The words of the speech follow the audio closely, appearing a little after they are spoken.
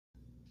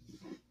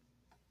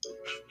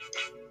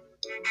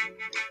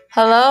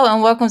Hello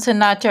and welcome to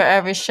Not Your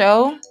Average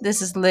Show.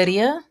 This is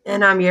Lydia.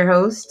 And I'm your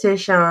host,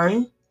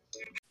 Tishawn.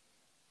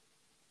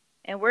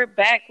 And we're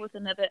back with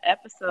another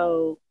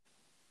episode.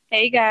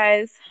 Hey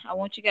guys, I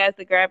want you guys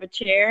to grab a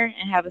chair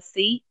and have a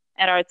seat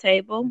at our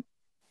table.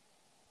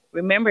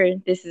 Remember,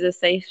 this is a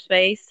safe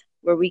space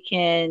where we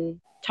can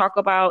talk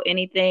about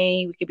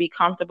anything, we can be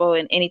comfortable,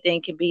 and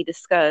anything can be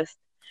discussed.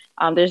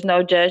 There's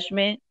no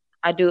judgment.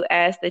 I do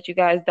ask that you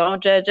guys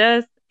don't judge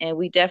us, and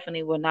we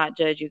definitely will not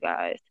judge you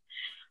guys.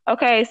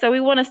 Okay, so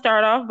we want to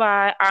start off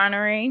by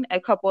honoring a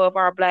couple of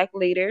our Black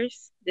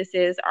leaders. This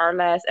is our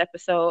last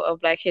episode of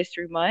Black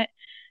History Month.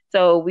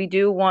 So we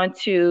do want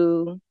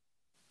to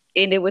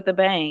end it with a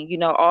bang. You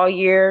know, all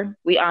year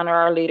we honor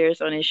our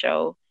leaders on this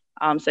show.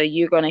 So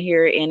you're going to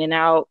hear it in and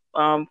out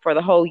for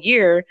the whole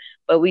year.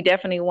 But we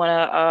definitely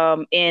want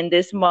to end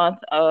this month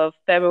of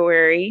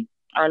February,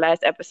 our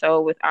last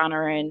episode, with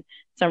honoring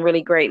some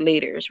really great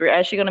leaders. We're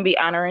actually going to be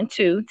honoring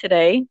two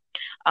today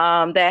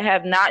that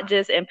have not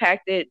just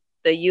impacted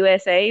the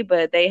USA,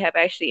 but they have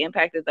actually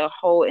impacted the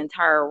whole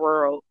entire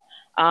world.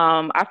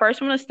 I first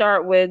want to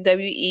start with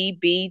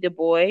W.E.B. Du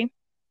Bois.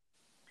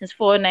 His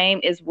full name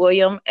is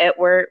William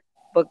Edward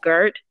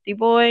Bogert Du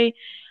Bois.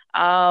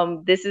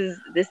 This is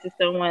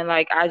someone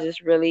like I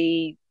just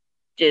really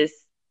just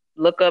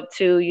look up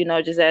to, you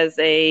know, just as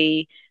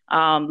a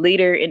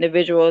leader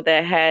individual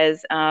that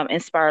has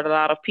inspired a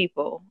lot of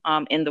people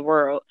in the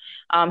world.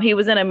 He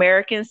was an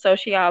American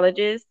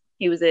sociologist.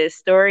 He was a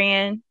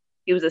historian.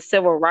 He was a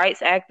civil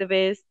rights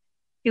activist.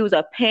 He was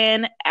a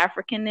Pan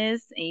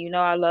Africanist, and you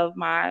know I love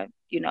my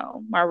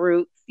my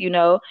roots. He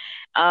was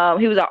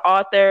an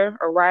author,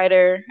 a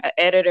writer, an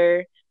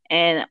editor,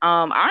 and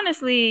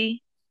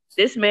honestly,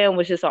 this man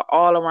was just an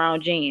all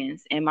around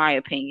genius, in my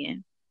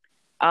opinion.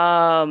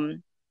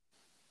 Um,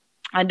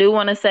 I do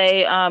want to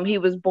say he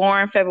was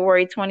born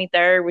February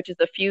 23rd, which is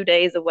a few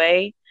days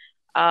away.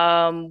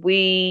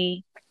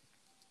 We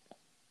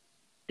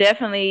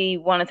definitely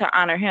wanted to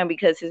honor him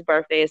because his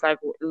birthday is like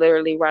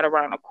literally right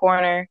around the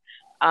corner.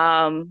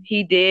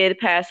 He did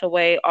pass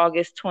away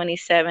August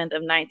 27th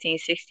of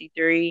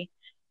 1963.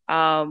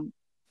 Um,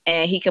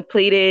 and he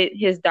completed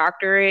his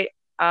doctorate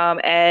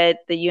at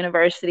the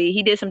university.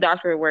 He did some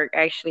doctorate work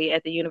actually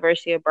at the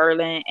University of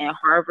Berlin and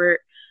Harvard.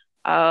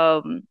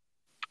 Um,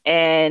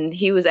 and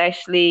he was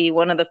actually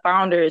one of the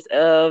founders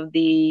of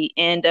the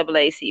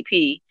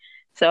NAACP.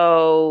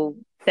 So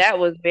that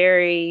was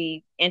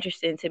very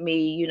interesting to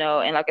me, you know,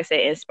 and like I said,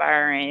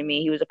 inspiring. I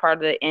mean, he was a part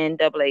of the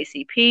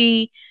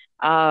NAACP.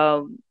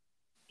 Um,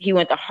 he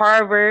went to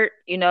Harvard,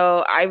 you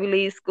know, Ivy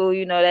League school.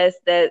 You know,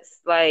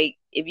 that's like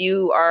if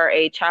you are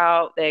a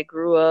child that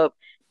grew up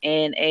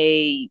in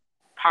a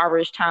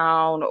impoverished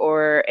town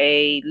or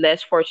a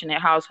less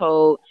fortunate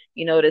household,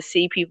 you know, to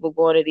see people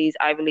going to these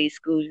Ivy League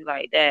schools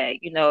like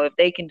that, you know, if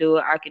they can do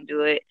it, I can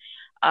do it.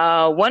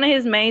 One of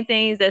his main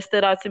things that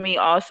stood out to me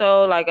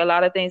also, like a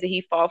lot of things that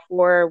he fought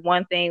for,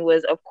 one thing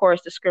was, of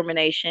course,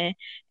 discrimination.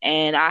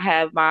 And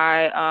I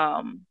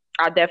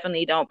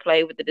definitely don't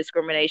play with the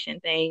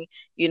discrimination thing,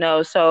 you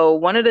know. So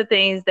one of the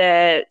things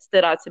that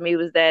stood out to me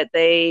was that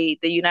the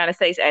United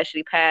States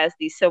actually passed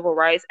the Civil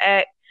Rights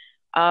Act.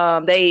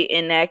 They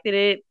enacted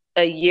it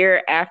a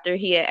year after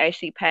he had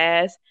actually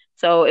passed.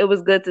 So it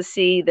was good to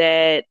see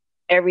that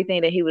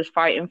everything that he was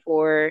fighting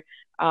for,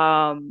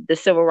 the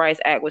Civil Rights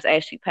Act was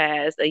actually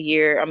passed a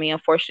year. I mean,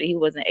 unfortunately, he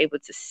wasn't able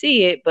to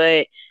see it,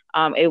 but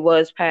it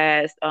was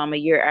passed a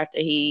year after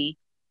he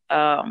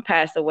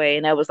passed away.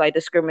 And that was like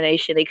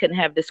discrimination. They couldn't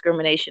have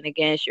discrimination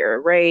against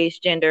your race,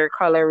 gender,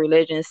 color,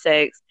 religion,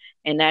 sex,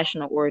 and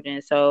national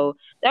origin. So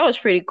that was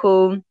pretty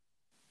cool.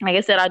 Like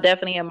I said, I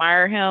definitely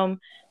admire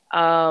him.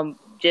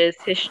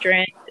 Just his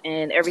strength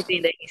and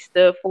everything that he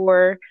stood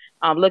for.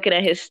 Looking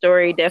at his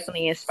story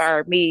definitely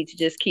inspired me to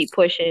just keep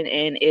pushing.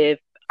 And if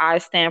I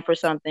stand for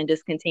something,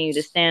 just continue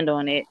to stand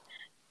on it.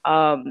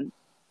 Um,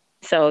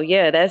 so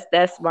yeah,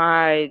 that's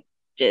my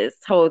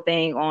just whole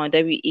thing on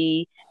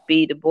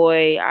W.E.B. Du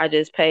Bois. I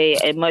just pay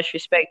a much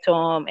respect to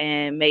him,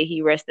 and may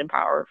he rest in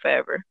power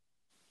forever.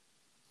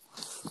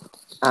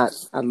 I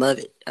love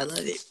it. I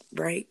love it.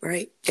 Right,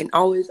 right. And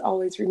always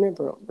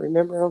remember him.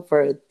 Remember him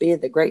for being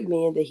the great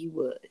man that he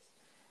was.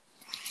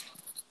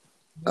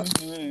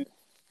 Hmm.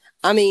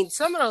 I mean,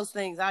 some of those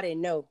things I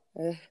didn't know.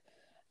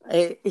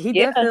 He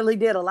Yeah, definitely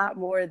did a lot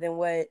more than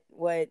what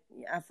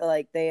I feel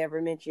like they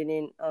ever mentioned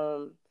in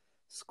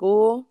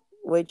school,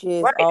 which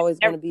is right. always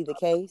going to be the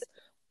case.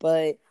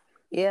 But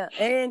yeah,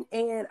 and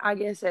I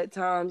guess at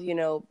times, you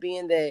know,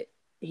 being that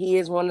he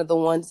is one of the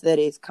ones that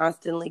is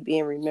constantly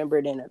being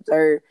remembered and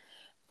observed,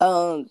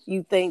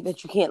 you think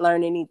that you can't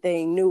learn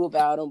anything new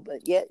about him,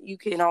 but yet you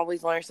can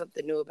always learn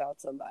something new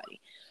about somebody.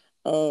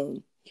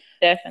 Um,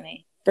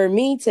 Definitely. for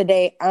me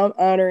today, I'm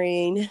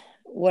honoring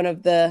one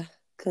of the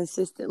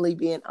consistently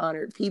being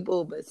honored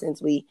people, but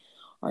since we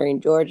are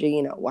in Georgia,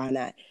 you know, why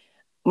not?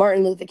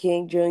 Martin Luther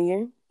King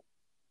Jr.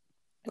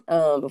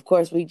 Of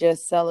course, we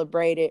just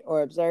celebrated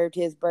or observed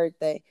his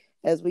birthday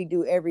as we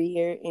do every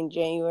year in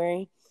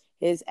January.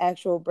 His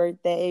actual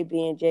birthday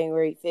being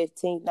January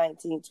 15th,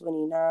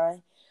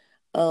 1929.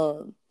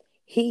 Um,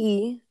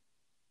 he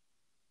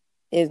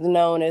is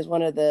known as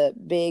one of the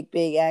big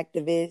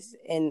activists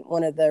and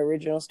one of the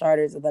original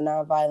starters of the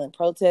nonviolent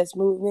protest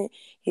movement.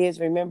 He is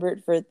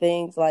remembered for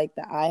things like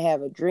the "I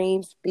Have a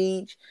Dream"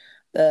 speech,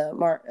 the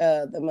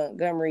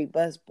Montgomery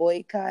bus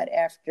boycott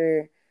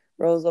after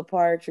Rosa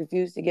Parks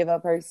refused to give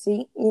up her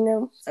seat.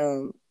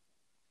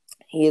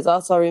 He is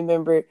also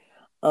remembered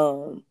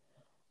um,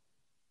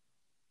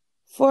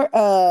 for,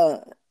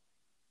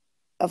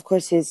 of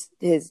course, his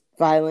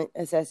violent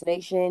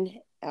assassination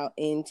out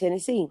in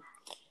Tennessee.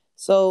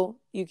 So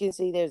you can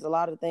see there's a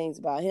lot of things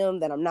about him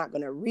that I'm not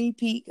going to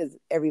repeat because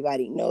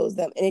everybody knows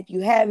them. And if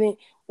you haven't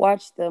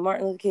watched the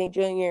Martin Luther King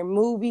Jr.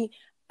 movie,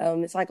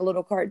 it's like a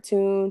little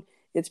cartoon.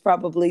 It's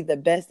probably the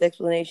best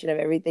explanation of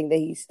everything that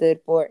he stood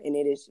for, and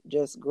it is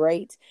just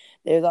great.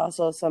 There's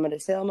also some of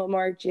the Selma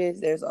marches.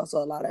 There's also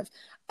a lot of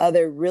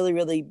other really,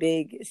 really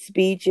big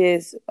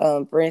speeches.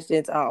 For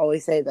instance, I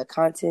always say the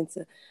contents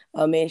of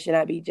a man should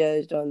not be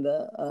judged on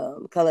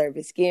the color of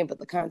his skin, but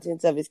the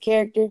contents of his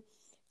character.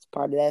 It's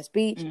part of that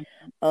speech.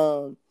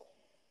 Um,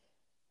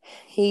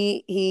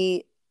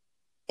 he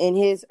in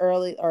his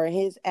early or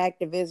his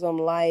activism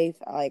life,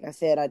 like I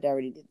said, I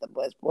already did the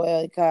bus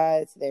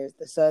boycotts. There's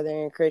the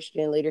Southern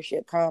Christian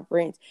Leadership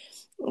Conference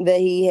that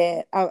he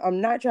had. I'm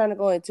not trying to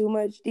go into too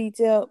much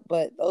detail,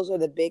 but those are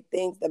the big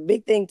things. The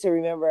big thing to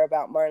remember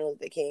about Martin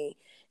Luther King,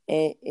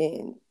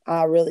 and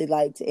I really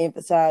like to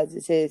emphasize,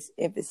 is his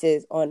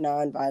emphasis on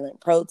nonviolent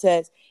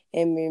protest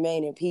and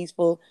remaining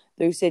peaceful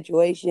through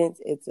situations.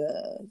 It's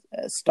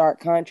a stark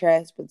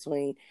contrast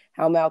between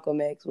how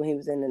Malcolm X, when he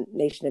was in the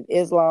Nation of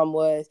Islam,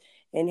 was,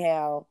 and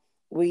how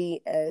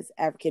we as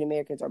African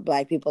Americans or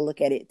Black people look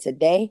at it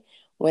today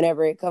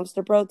whenever it comes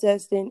to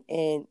protesting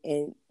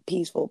and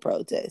peaceful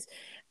protests.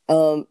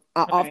 I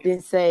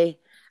often say,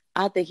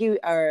 I think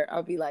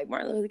I'll be like,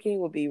 Martin Luther King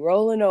would be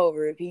rolling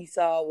over if he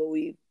saw what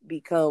we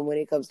become when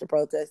it comes to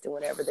protesting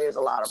whenever there's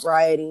a lot of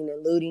rioting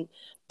and looting.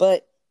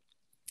 But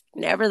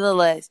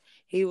nevertheless,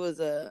 he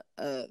was a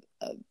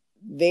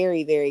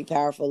very, very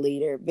powerful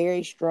leader,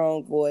 very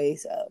strong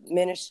voice, a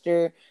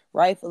minister,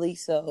 rightfully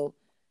so.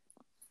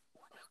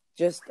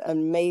 Just an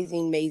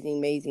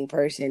amazing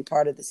person,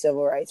 part of the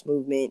civil rights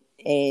movement,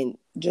 and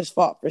just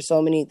fought for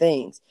so many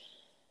things.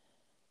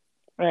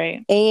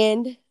 Right.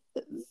 And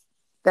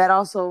that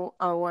also,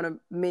 I want to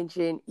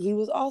mention, he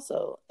was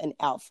also an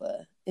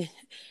Alpha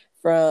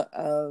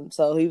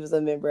so he was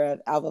a member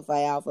of Alpha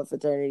Phi Alpha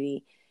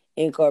Fraternity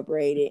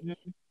Incorporated.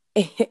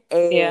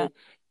 Yeah.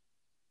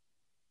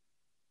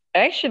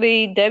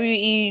 Actually,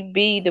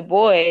 W.E.B. Du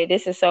Bois,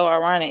 this is so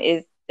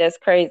ironic. That's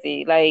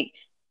crazy. Like,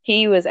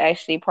 he was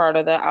actually part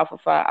of the Alpha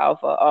Phi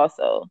Alpha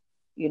also,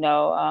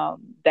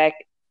 back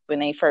when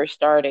they first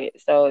started.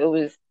 So it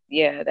was,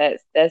 yeah,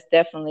 that's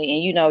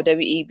definitely, and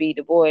W.E.B.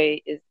 Du Bois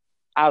is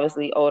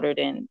obviously older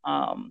than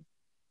Martin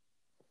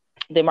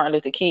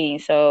Luther King.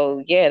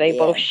 So yeah, they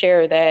both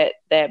share that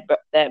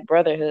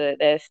brotherhood.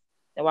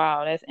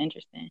 Wow, that's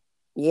interesting.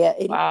 Yeah.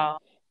 Wow.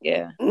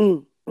 Yeah.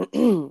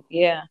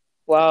 Yeah.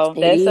 Wow.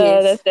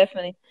 That's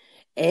definitely.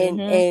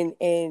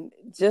 And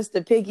just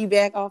to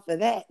piggyback off of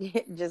that,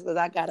 just because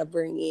I gotta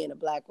bring in a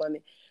Black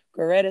woman,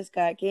 Coretta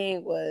Scott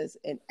King was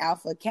an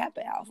Alpha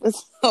Kappa Alpha,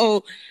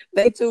 so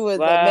they two was a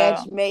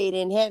match made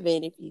in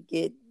heaven. If you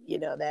get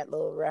that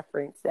little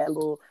reference, that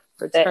little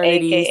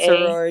fraternity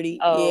sorority,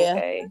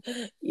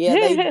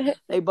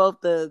 they both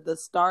the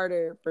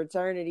starter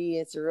fraternity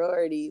and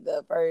sorority,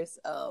 the first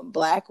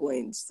Black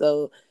ones.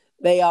 So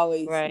they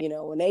always,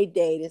 when they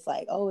date, it's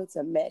like, oh, it's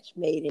a match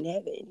made in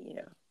heaven,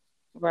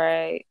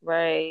 Right.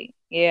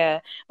 Yeah.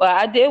 Well,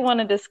 I did want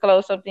to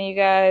disclose something, you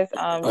guys,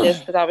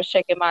 just because I was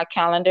checking my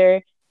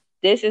calendar.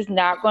 This is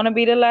not going to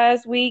be the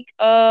last week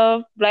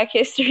of Black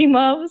History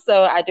Month,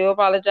 so I do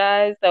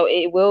apologize. So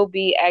it will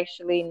be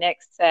actually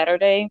next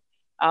Saturday.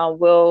 That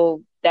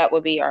will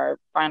be our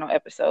final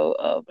episode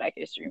of Black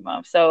History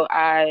Month. So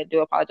I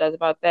do apologize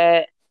about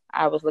that.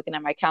 I was looking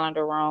at my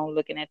calendar wrong,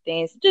 looking at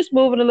things, just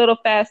moving a little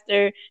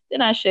faster than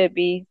I should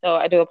be. So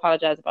I do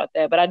apologize about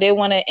that. But I did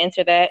want to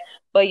enter that.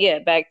 But yeah,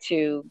 back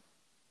to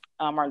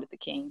Martin Luther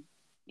King.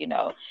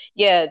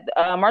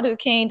 Martin Luther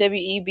King,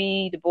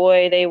 W.E.B. Du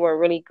Bois, they were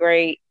really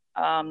great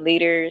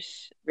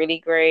leaders, really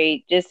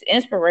great, just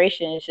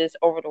inspirations just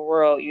over the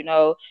world.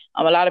 A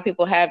lot of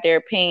people have their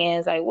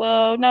opinions, like,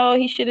 well, no,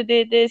 he should have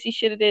did this, he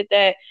should have did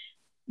that.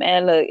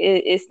 Man, look,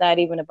 it's not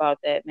even about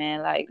that,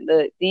 man. Like,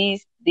 look,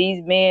 these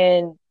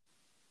men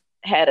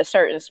had a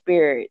certain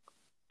spirit,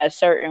 a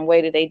certain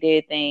way that they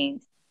did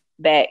things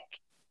back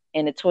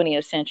in the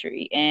 20th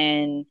century,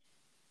 and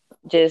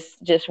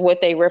just what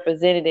they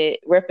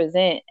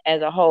represent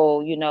as a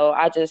whole.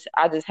 I just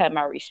have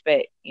my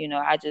respect.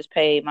 I just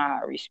pay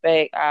my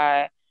respect.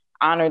 I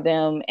honor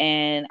them,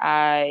 and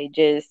I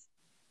just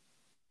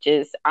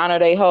honor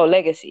their whole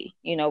legacy,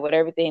 with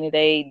everything that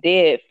they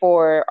did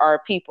for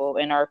our people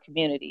and our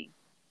community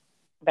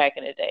back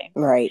in the day.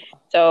 Right.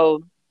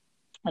 So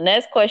the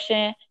next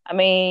question,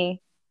 I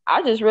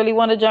just really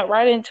want to jump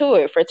right into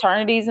it.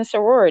 Fraternities and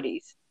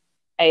sororities.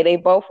 Hey, they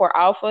both were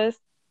alphas,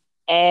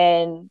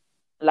 and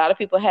a lot of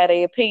people had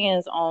their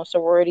opinions on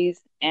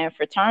sororities and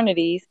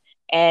fraternities.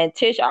 And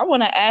Tish, I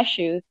want to ask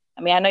you.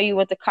 I mean, I know you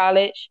went to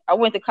college. I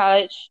went to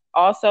college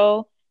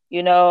also.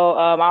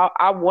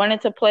 I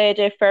wanted to pledge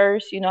at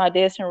first. I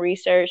did some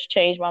research,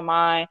 changed my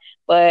mind.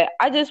 But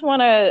I just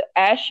want to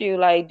ask you,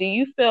 like, do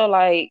you feel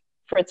like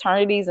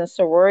fraternities and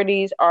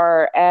sororities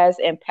are as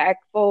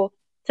impactful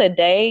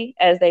today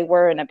as they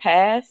were in the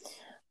past?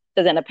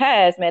 Because in the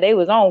past, man, they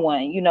was on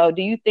one.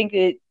 Do you think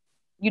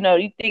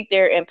you think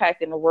they're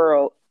impacting the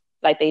world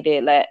like they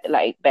did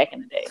like back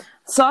in the day?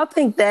 So I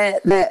think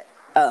that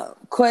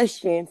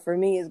question for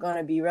me is going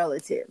to be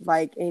relative.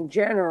 Like in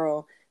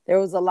general, there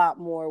was a lot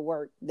more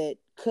work that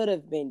could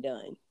have been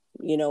done,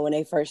 when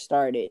they first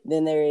started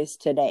than there is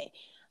today.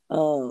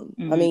 I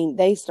mean,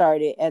 they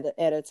started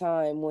at a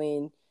time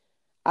when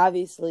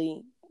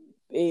obviously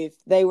if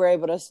they were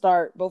able to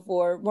start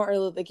before Martin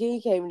Luther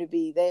King came to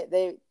be,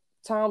 they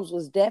times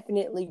was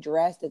definitely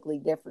drastically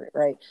different,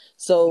 right?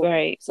 So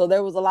Right. so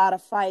there was a lot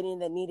of fighting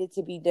that needed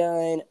to be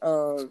done.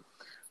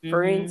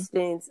 For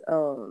instance,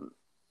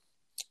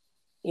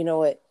 you know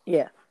what?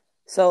 Yeah.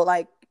 So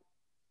like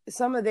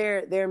some of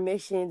their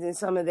missions and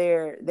some of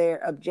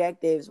their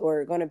objectives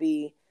were going to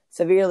be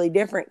severely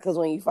different because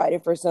when you fight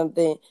it for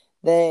something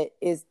that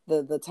is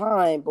the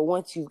time, but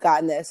once you've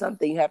gotten that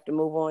something, you have to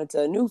move on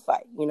to a new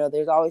fight.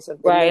 There's always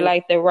something Right, new.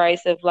 like the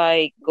rights of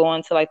like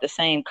going to like the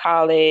same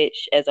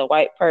college as a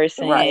white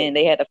person. Right.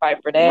 They had to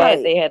fight for that.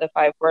 Right. They had to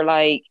fight for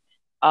like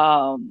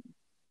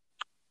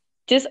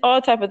just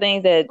all type of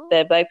things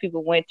that Black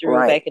people went through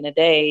Right. back in the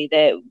day,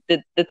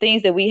 that the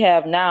things that we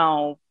have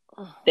now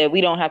that we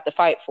don't have to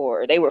fight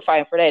for. They were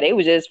fighting for that. They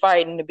were just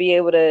fighting to be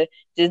able to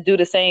just do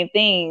the same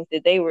things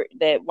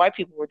that white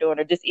people were doing,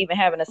 or just even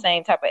having the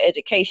same type of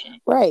education.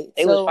 Right.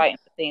 They was fighting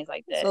for things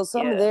like that. So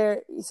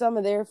some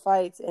of their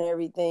fights and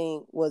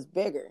everything was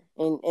bigger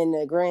in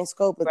the grand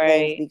scope of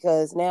things,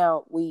 because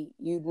now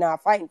you're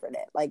not fighting for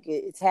that. Like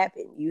it's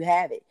happened. You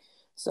have it.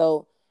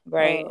 So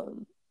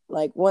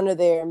like one of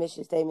their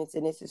mission statements,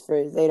 and this is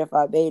for Zeta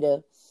Phi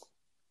Beta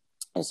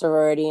and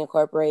Sorority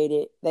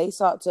Incorporated, they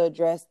sought to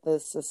address the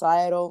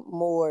societal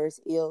mores,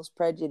 ills,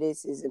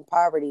 prejudices, and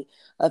poverty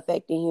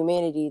affecting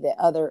humanity that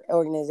other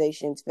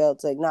organizations failed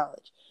to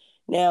acknowledge.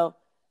 Now,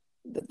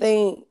 the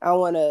thing I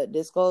want to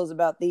disclose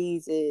about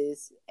these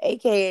is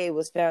AKA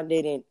was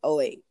founded in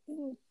 2008.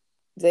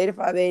 Zeta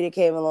Phi Beta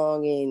came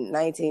along in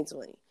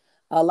 1920.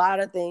 A lot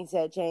of things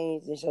had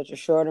changed in such a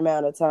short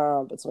amount of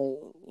time between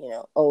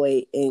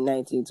 2008 and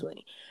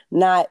 1920.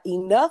 Not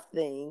enough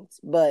things,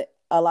 but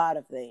a lot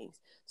of things.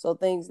 So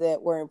things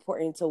that were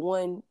important to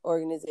one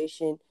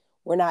organization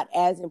were not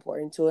as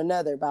important to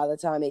another by the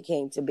time it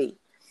came to be.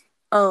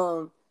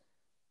 Do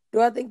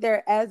I think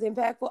they're as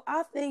impactful?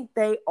 I think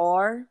they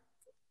are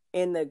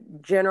in the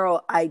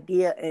general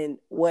idea and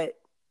what,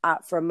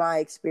 from my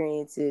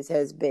experiences,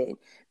 has been,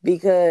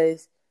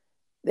 because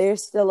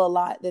there's still a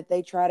lot that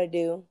they try to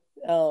do.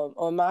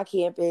 On my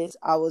campus,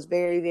 I was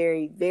very,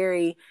 very,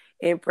 very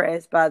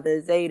impressed by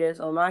the Zetas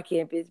on my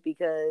campus,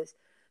 because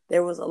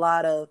there was a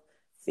lot of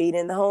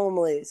feeding the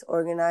homeless,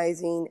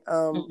 organizing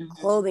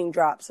clothing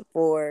drops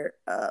for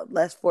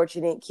less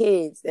fortunate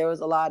kids. There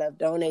was a lot of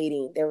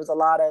donating. There was a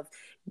lot of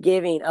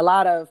giving, a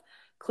lot of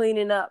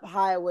cleaning up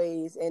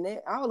highways. And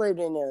I lived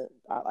in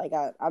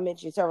I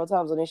mentioned several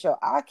times on this show,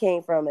 I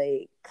came from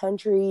a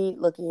country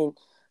looking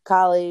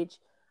college,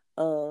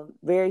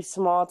 very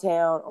small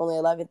town, only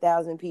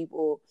 11,000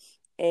 people.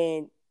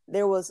 And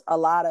there was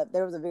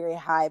a very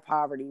high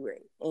poverty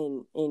rate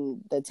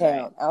in the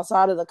town. Right.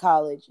 Outside of the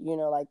college,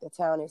 like the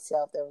town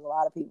itself, there was a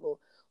lot of people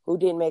who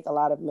didn't make a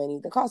lot of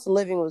money. The cost of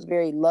living was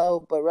very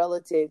low, but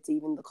relative to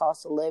even the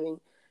cost of living,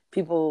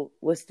 people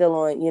were still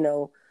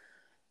on,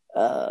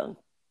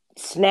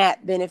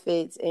 SNAP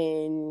benefits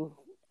and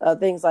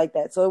things like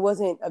that. So it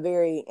wasn't a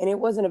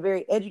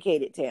very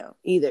educated town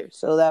either.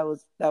 So that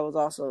was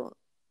also,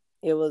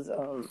 it was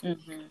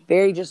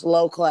very just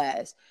low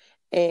class.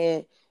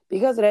 And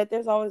because of that,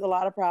 there's always a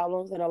lot of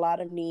problems and a lot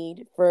of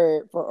need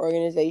for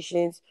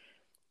organizations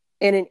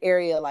in an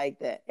area like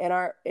that.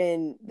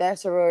 And that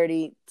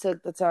sorority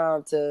took the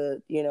time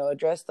to,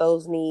 address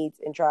those needs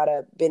and try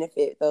to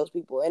benefit those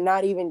people. And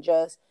not even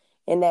just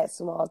in that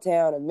small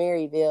town of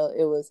Maryville.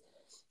 It was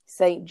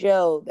St.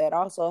 Joe that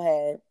also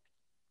had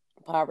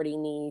poverty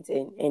needs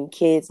and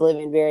kids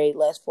living very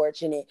less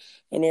fortunate.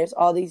 And there's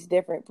all these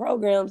different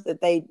programs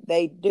that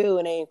they do,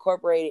 and they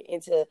incorporate it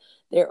into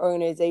their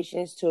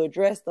organizations to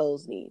address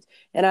those needs.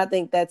 And I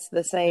think that's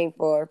the same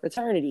for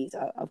fraternities.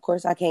 Of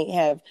course, I can't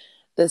have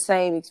the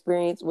same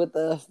experience with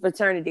the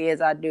fraternity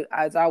as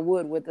I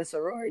would with the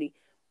sorority,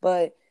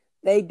 but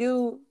they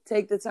do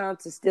take the time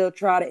to still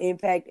try to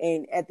impact.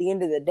 And at the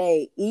end of the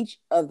day, each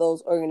of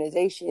those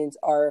organizations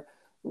are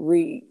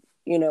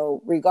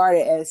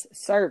regarded as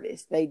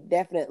service. They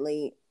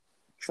definitely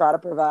try to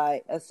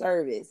provide a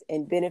service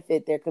and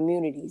benefit their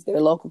communities, their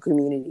local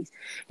communities.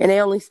 And they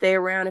only stay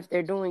around if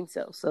they're doing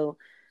so. So,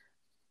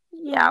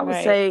 yeah, I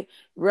would say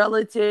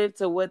relative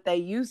to what they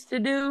used to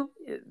do,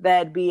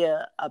 that'd be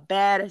a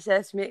bad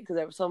assessment, because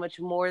there was so much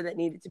more that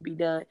needed to be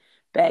done.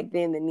 back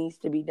then that needs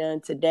to be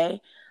done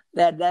today.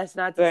 That's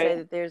not to say Right.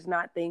 that there's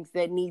not things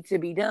that need to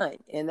be done,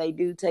 and they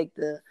do take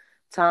the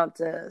time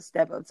to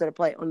step up to the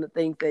plate on the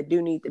things that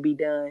do need to be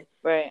done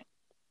Right.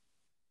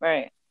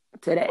 Right.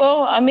 today.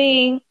 Well, I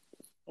mean,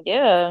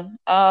 yeah.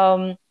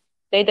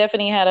 They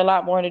definitely had a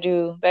lot more to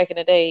do back in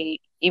the day,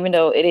 even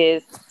though it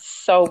is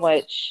so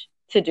much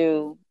to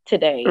do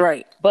today.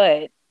 Right.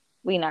 But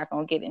we're not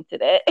gonna get into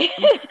that.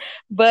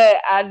 But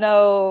I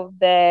know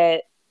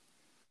that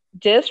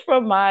just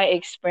from my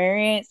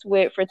experience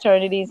with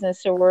fraternities and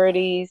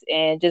sororities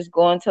and just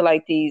going to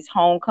like these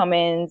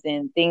homecomings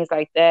and things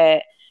like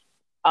that,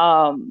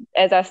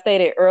 as I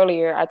stated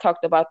earlier, I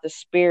talked about the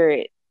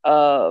spirit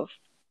of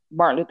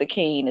Martin Luther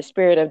King, the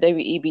spirit of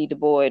W.E.B. Du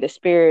Bois, the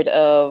spirit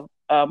of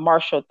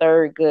Marshall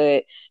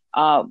Thurgood,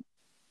 um,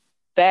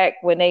 back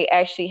when they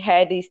actually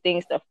had these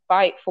things to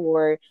fight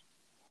for,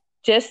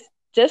 just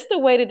just the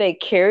way that they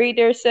carried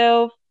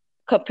themselves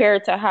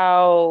compared to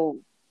how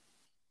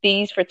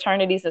these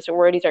fraternities and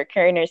sororities are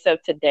carrying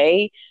themselves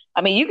today.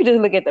 I mean, you can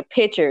just look at the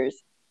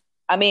pictures.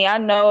 I mean, I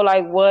know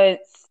like once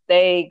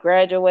they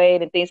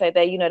graduate and things like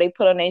that, they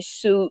put on their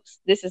suits.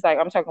 This is like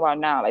I'm talking about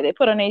now. Like they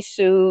put on their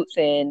suits,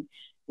 and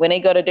when they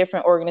go to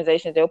different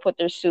organizations, they'll put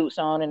their suits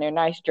on and their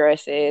nice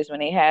dresses when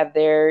they have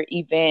their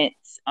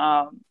events.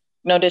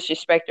 No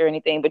disrespect or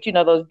anything, but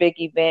those big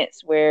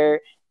events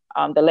where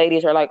the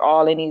ladies are like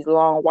all in these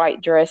long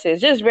white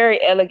dresses, just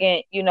very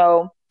elegant.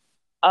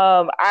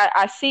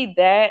 I see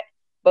that,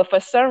 but for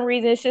some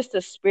reason, it's just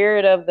the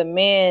spirit of the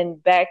men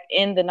back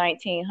in the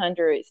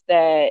 1900s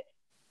that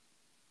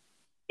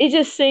it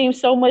just seems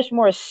so much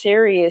more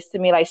serious to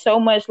me. Like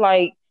so much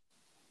like,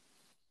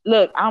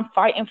 look, I'm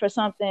fighting for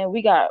something.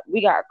 We got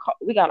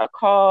a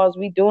cause.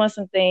 We doing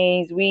some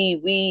things.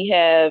 We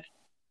have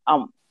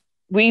um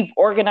we've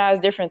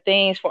organized different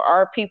things for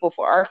our people,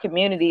 for our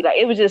community. Like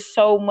it was just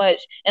so much.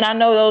 And I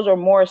know those are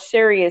more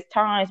serious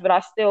times, but I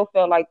still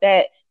felt like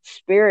that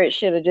spirit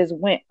should have just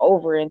went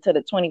over into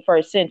the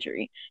 21st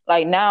century.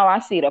 Like now I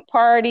see the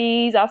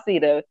parties, I see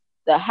the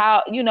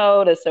how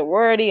the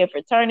sorority and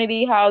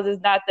fraternity houses.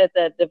 Not that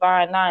the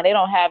Divine Nine, they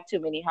don't have too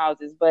many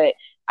houses, but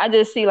I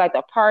just see like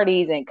the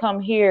parties and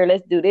come here,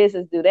 let's do this,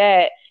 let's do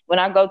that. When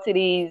I go to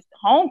these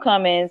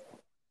homecomings,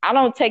 I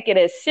don't take it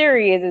as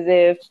serious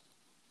as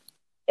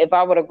if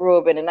I would have grew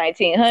up in the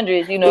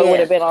 1900s, it would Yeah.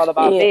 have been all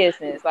about Yeah.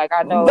 business. Like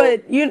I know.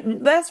 But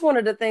that's one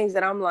of the things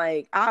that I'm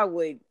like,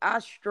 I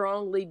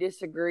strongly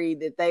disagree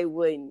that they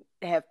wouldn't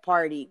have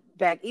partied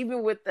back,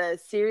 even with the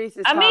serious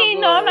as I time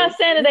mean, no, I'm not was.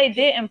 saying that they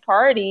didn't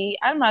party.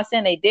 I'm not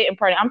saying they didn't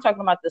party. I'm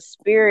talking about the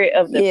spirit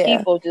of the Yeah.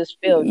 people just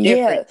feel Yeah.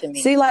 different to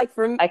me. See, like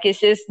for Like it's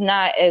just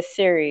not as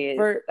serious.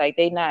 for Like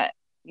they not,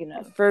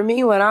 for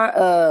me, when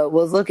I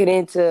was looking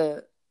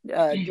into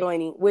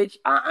joining, which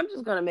I'm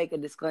just gonna make a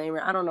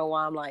disclaimer. I don't know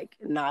why I'm like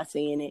not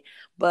saying it,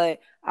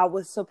 but I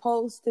was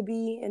supposed to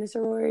be in a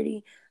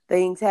sorority.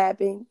 Things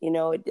happened,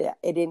 it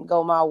didn't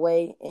go my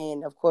way,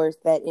 and of course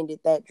that ended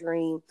that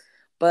dream.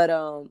 But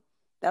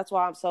that's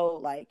why I'm so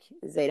like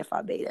Zeta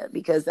Phi Beta,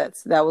 because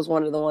that was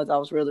one of the ones I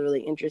was really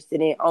really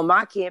interested in. On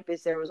my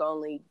campus, there was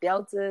only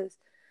Deltas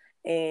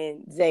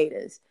and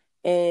Zetas.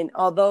 And mm,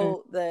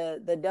 although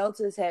the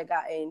Deltas had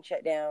gotten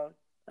shut down,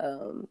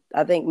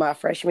 I think my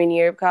freshman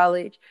year of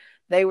college,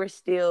 they were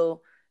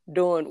still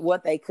doing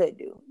what they could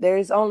do.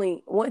 There's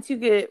only once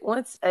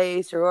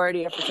a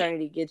sorority or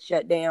fraternity gets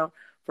shut down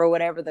for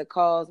whatever the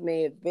cause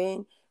may have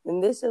been,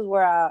 and this is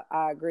where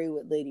I agree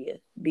with Lydia,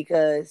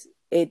 because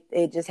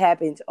it just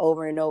happens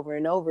over and over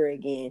and over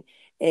again.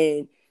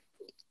 And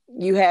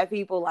you have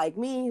people like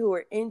me who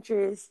are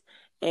interested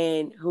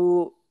and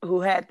who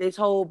had this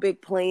whole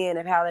big plan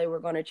of how they were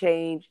going to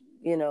change,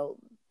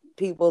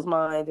 people's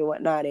minds and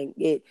whatnot, and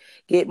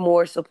get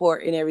more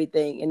support and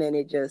everything, and then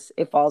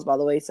it falls by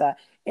the wayside.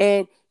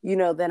 And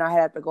then I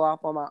had to go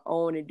off on my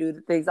own and do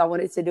the things I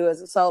wanted to do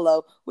as a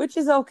solo, which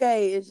is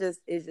okay. It's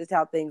just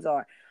how things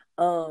are.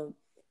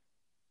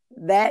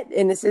 That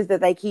in the sense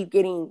that they keep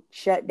getting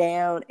shut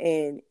down,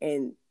 and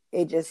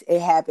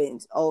it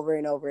happens over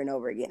and over and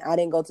over again. I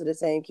didn't go to the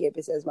same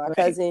campus as my right,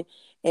 cousin,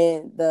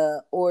 and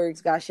the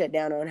orgs got shut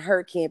down on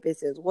her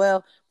campus as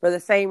well, for the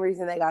same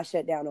reason they got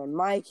shut down on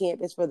my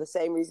campus, for the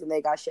same reason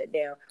they got shut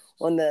down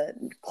on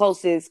the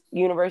closest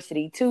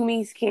university to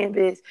me's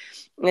campus.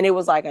 And it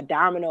was like a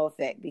domino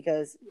effect,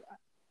 because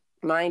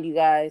mind you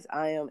guys,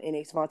 I am in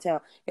a small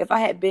town. If I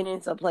had been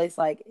in some place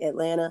like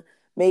Atlanta,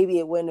 maybe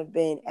it wouldn't have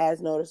been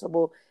as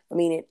noticeable. I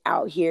mean,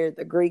 out here,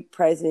 the Greek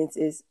presence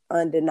is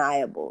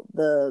undeniable.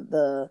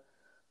 The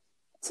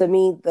To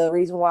me, the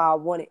reason why I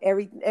wanted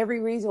every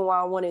reason why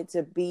I wanted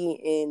to be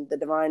in the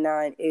Divine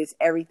Nine is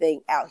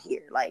everything out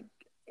here. Like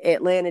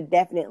Atlanta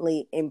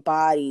definitely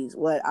embodies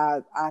what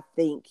I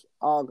think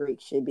all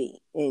Greeks should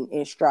be,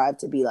 and strive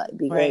to be like,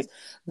 because right,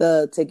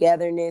 the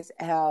togetherness,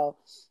 how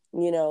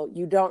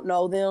you don't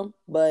know them,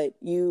 but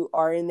you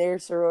are in their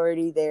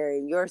sorority, they're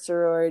in your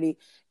sorority,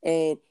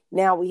 and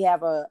now we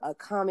have a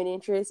common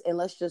interest, and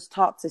let's just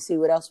talk to see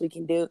what else we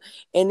can do.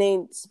 And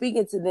then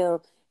speaking to them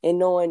and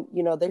knowing,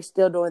 they're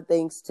still doing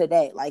things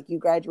today. Like you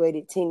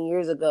graduated 10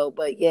 years ago,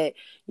 but yet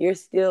you're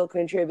still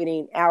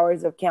contributing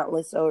hours of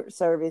countless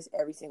service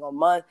every single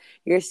month.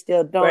 You're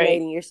still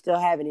donating. You're still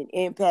having an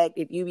impact.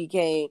 If you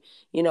became,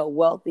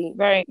 wealthy,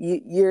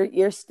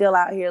 you're still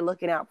out here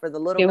looking out for the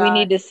little guy. We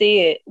need to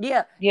see it.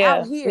 Yeah, yeah.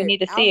 Out here, we need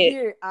to see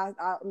it.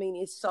 I mean,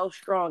 it's so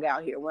strong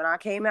out here. When I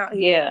came out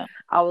here,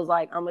 I was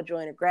like, I'm gonna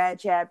join a grad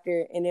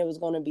chapter, and it was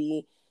gonna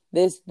be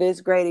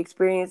this great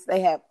experience.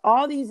 They have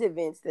all these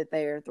events that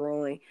they are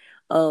throwing.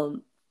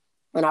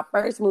 When I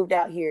first moved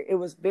out here, it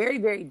was very,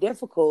 very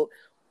difficult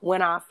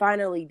when I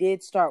finally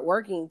did start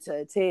working to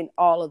attend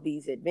all of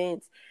these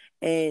events.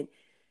 And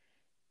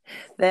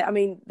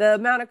the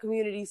amount of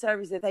community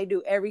service that they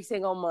do every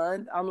single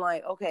month, I'm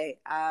like, okay,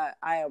 I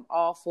am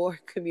all for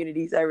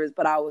community service,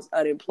 but I was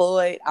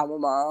unemployed. I'm a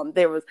mom.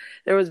 There was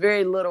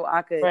very little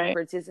I could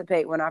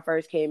participate when I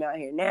first came out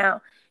here.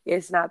 Now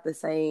it's not the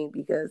same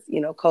because,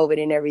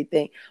 COVID and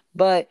everything.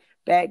 But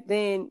back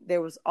then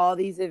there was all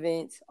these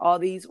events, all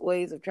these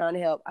ways of trying to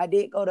help. I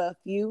did go to a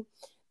few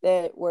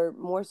that were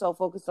more so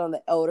focused on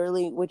the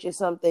elderly, which is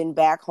something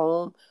back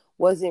home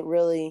wasn't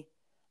really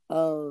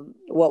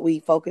what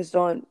we focused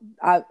on.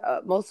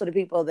 Most of the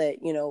people that,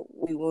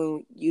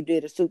 when you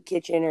did a soup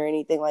kitchen or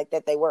anything like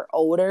that, they were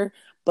older,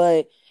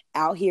 but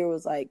out here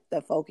was like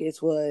the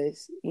focus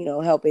was,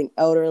 helping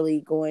elderly,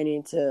 going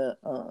into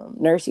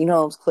nursing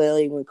homes.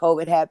 Clearly when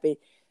COVID happened,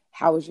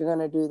 how was you going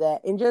to do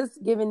that? And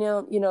just giving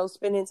them,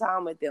 spending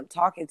time with them,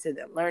 talking to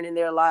them, learning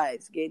their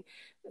lives.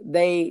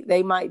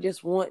 They might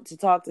just want to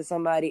talk to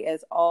somebody,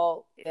 as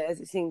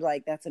it seems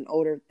like that's an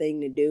older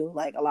thing to do.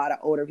 Like a lot of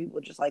older people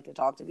just like to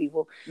talk to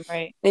people,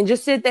 and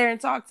just sit there and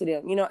talk to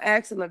them.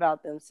 Ask them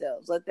about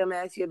themselves. Let them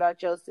ask you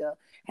about yourself.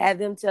 Have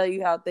them tell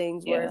you how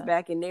things were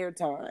back in their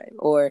time,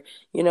 or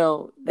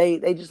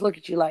they just look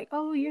at you like,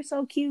 oh, you're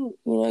so cute.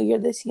 You're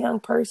this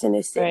young person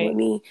that's sitting with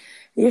me.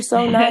 You're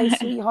so nice,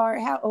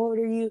 sweetheart. How old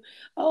are you?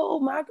 Oh,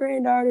 my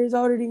granddaughter is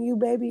older than you,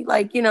 baby.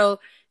 Like you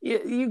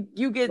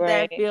get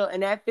that feel,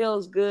 and that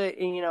feels good,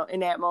 and in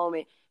that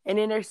moment. And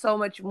then there's so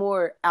much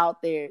more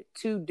out there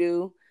to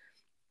do.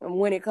 And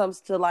when it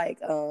comes to like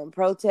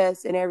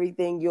protests and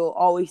everything, you'll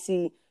always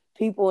see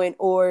people in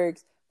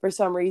orgs. For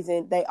some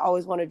reason, they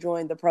always want to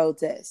join the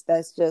protest.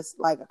 That's just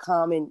like a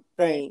common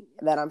thing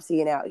that I'm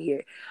seeing out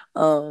here.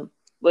 Well,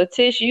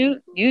 Tish,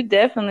 you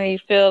definitely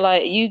feel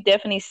like, you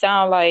definitely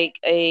sound like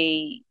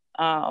a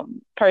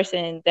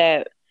person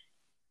that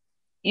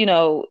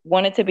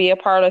wanted to be a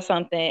part of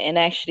something and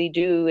actually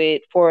do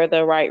it for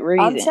the right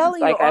reasons. I'm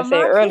telling you, like I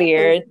said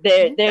earlier,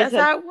 that's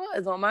how it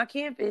was on my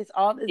campus.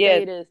 All the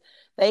Zetas,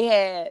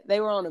 they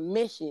were on a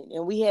mission,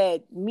 and we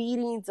had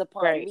meetings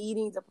upon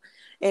meetings.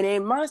 And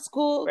in my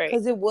school,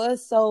 because it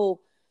was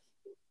so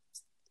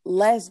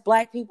less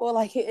Black people,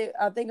 like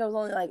I think it was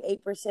only like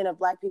 8% of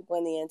Black people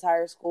in the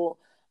entire school.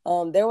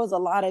 There was a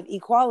lot of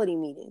equality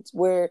meetings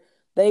where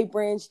they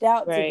branched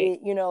out to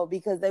get,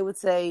 because they would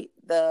say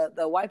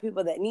the white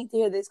people that need to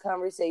hear this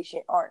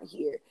conversation aren't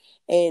here.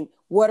 And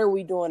what are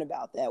we doing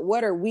about that?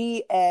 What are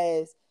we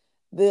as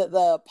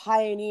the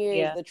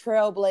pioneers, the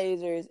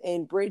trailblazers,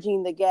 and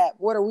bridging the gap?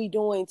 What are we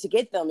doing to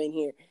get them in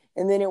here?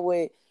 And then it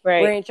would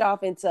branch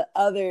off into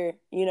other,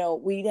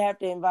 we'd have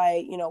to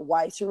invite,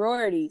 white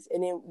sororities.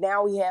 And then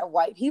now we have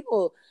white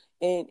people.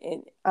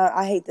 And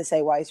I hate to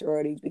say white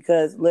sororities,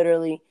 because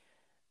literally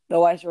the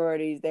white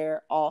sororities,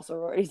 they're all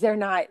sororities. They're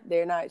not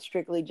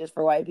strictly just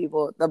for white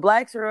people. The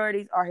Black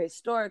sororities are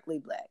historically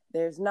Black.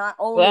 There's not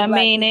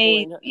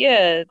only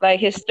like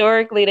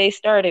historically they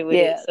started with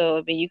it.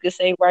 So you could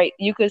say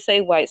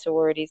white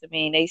sororities.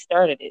 They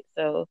started it.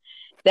 So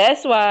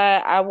that's why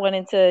I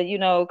wanted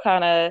to,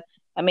 kind of,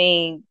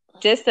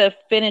 just to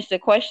finish the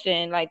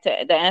question, like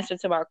the answer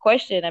to my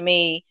question,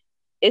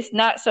 it's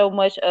not so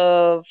much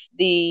of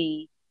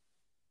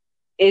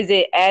is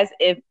it as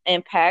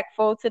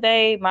impactful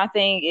today? My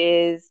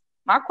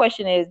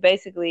question is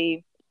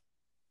basically,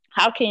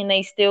 how can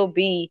they still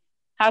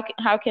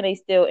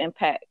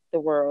impact the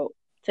world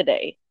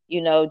today?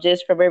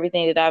 Just from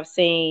everything that I've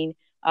seen,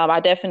 I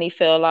definitely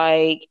feel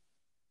like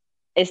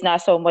it's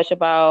not so much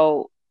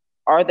about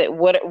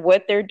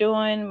what they're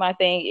doing. My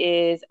thing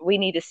is, we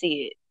need to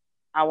see it.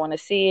 I want to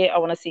see it. I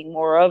want to see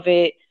more of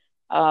it.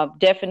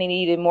 Definitely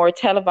needed more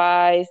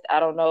televised. I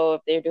don't know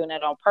if they're doing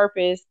that on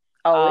purpose.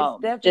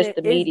 Just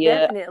the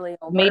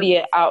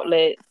media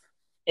outlets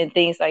and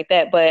things like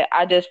that. But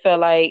I just feel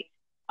like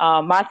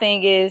my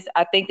thing is,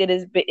 I think that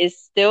it's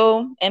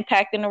still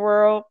impacting the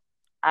world.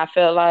 I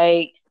feel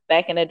like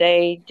back in the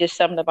day, just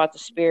something about the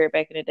spirit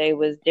back in the day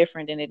was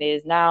different than it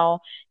is now.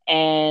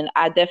 And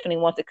I definitely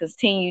want to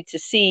continue to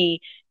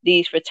see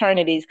these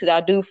fraternities, because I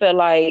do feel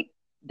like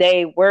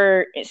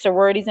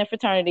sororities and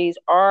fraternities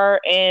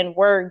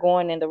were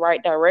going in the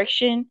right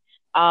direction.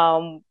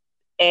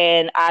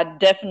 And I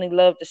definitely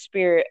love the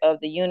spirit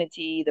of the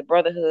unity, the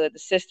brotherhood, the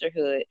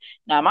sisterhood.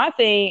 Now, my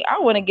thing, I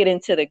want to get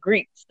into the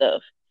Greek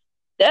stuff.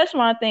 That's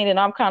my thing that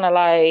I'm kind of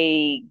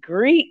like,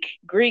 Greek.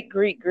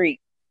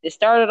 It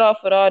started off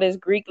with all this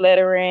Greek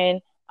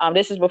lettering.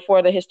 This is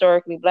before the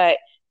historically Black.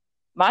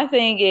 My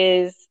thing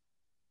is,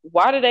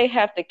 why do they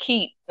have to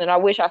keep, and I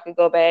wish I could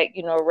go back,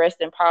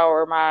 rest in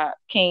power, my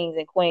kings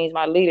and queens,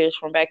 my leaders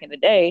from back in the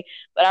day,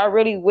 but I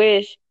really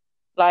wish,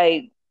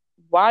 like,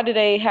 why do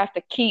they have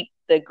to keep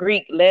the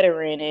Greek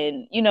lettering?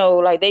 And,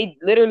 like, they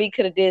literally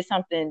could have did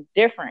something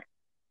different.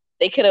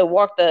 They could have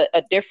walked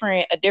a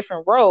different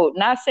road.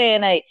 Not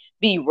saying they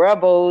be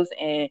rebels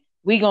and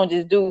we gonna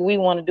just do what we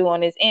want to do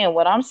on this end.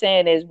 What I'm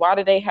saying is, why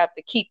do they have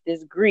to keep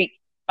this Greek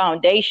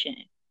foundation?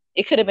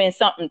 It could have been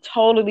something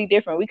totally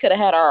different. We could have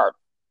had our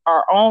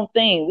own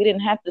thing. We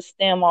didn't have to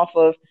stem off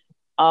of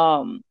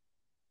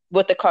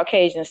what the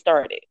Caucasians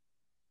started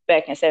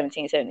back in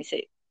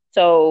 1776.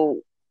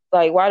 So,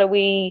 like, why do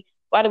we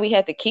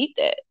have to keep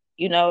that?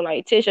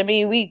 Like, Tish, I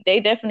mean, they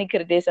definitely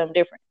could have did something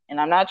different. And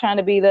I'm not trying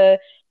to be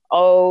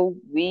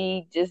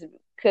we just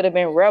could have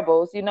been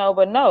rebels,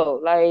 but no,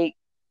 like,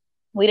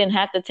 we didn't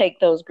have to take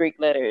those Greek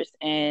letters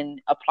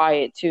and apply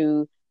it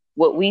to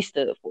what we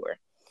stood for.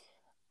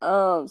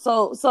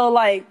 So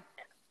like,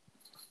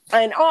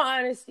 in all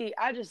honesty,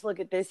 I just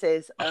look at this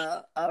as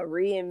a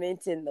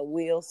reinventing the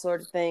wheel sort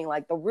of thing.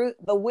 Like, the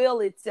wheel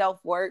itself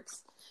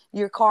works,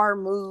 your car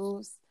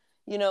moves.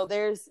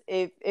 There's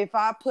if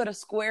I put a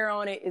square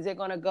on it, is it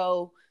going to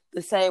go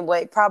the same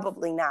way?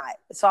 Probably not.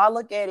 So I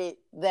look at it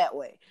that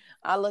way.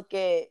 I look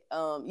at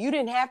you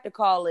didn't have to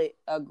call it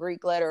a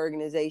Greek letter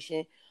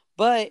organization,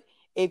 but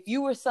if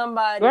you were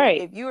somebody,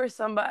 right. if you were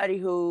somebody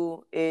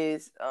who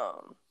is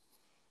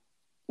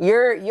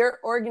your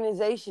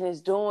organization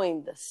is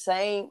doing the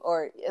same,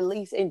 or at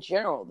least in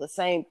general the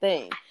same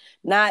thing,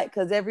 not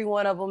because every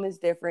one of them is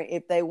different.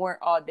 If they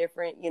weren't all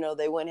different,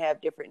 they wouldn't have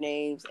different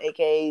names,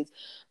 AKAs.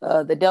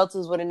 The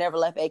Deltas would have never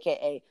left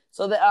AKA.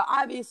 So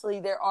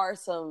obviously there are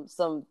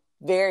some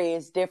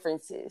various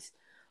differences,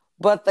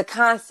 but the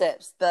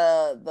concepts,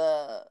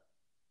 the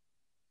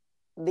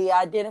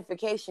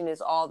identification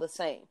is all the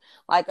same.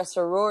 Like, a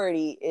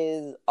sorority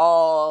is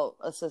all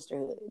a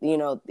sisterhood.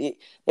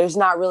 There's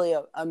not really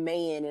a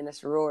man in a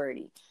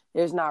sorority.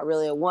 There's not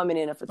really a woman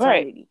in a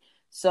fraternity. Right.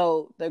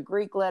 So the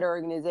Greek letter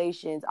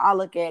organizations, I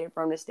look at it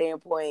from the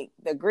standpoint,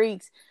 the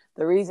Greeks,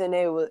 the reason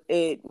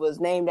it was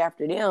named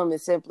after them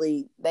is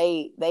simply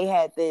they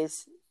had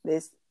this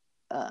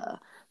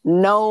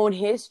known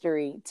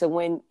history to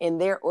when in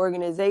their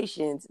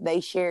organizations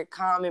they shared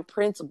common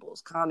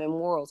principles, common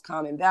morals,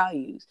 common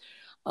values,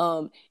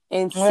 and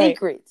right.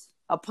 secrets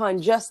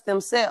upon just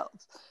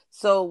themselves.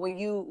 So when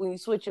you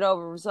switch it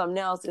over for something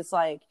else, it's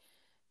like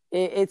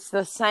it's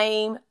the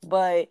same,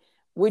 but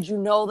would you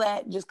know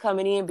that just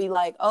coming in and be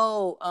like,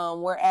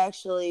 we're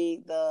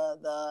actually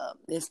the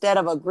instead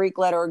of a Greek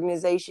letter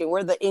organization,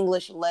 we're the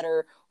English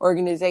letter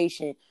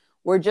organization.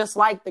 We're just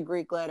like the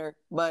Greek letter,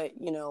 but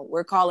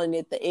we're calling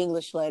it the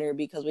English letter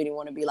because we didn't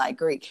want to be like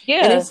Greek.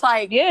 Yeah, and it's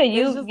like,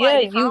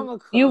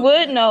 you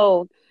would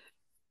know.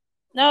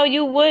 No,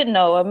 you would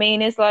know. I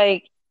mean, it's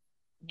like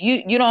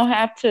you don't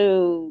have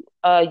to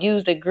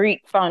use the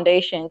Greek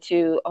foundation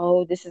to,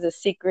 this is a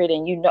secret,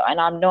 and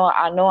and I know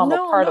I'm a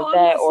part of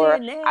that, or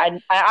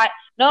that. I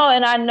no,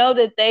 and I know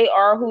that they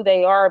are who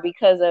they are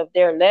because of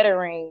their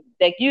lettering.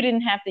 Like, you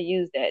didn't have to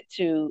use that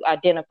to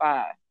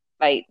identify.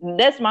 Like,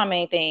 that's my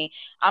main thing.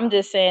 I'm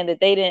just saying that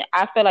they didn't.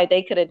 I feel like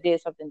they could have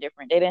did something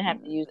different. They didn't have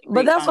to use the Greek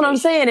But that's foundation. What I'm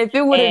saying. If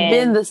it would have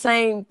been the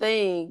same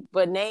thing,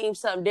 but named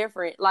something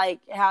different, like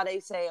how they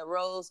say a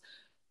rose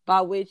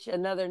by which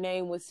another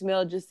name would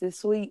smell just as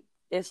sweet.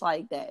 It's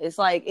like that. It's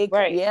like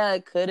right. Yeah,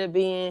 it could have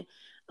been.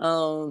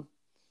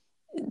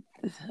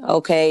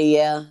 Okay,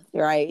 yeah,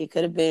 right. It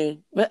could have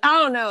been, but I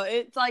don't know.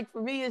 It's like,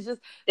 for me, it's just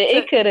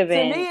it could have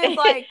been. To me, it's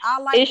like I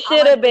like it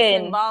should have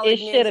been. It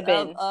should have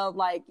been of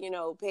like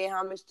paying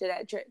homage to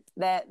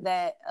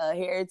that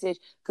heritage.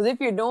 Because if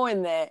you're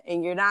doing that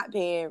and you're not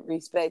paying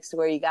respects to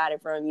where you got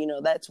it from,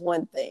 that's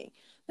one thing.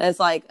 That's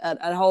like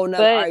a whole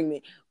nother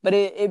argument. But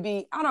it'd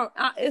be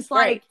it's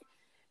like. Right.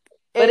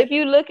 But if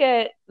you look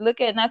at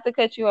not to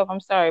cut you off, I'm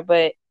sorry,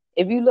 but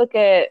if you look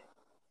at,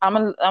 I'm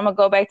gonna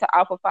go back to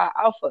Alpha Phi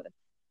Alpha.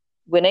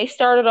 When they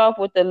started off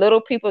with the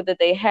little people that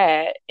they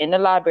had in the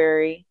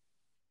library,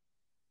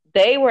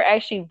 they were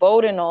actually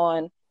voting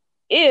on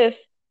if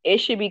it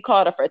should be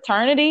called a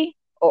fraternity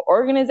or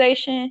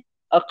organization,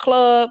 a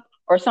club,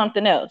 or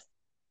something else.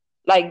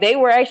 Like, they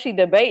were actually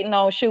debating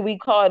on, should we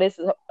call this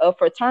a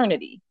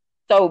fraternity?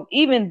 So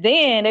even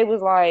then, they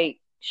was like,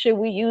 should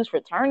we use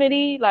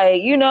fraternity?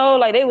 Like,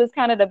 like, they was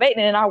kind of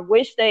debating, and I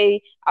wish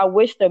the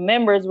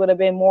members would have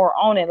been more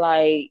on it.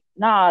 Like,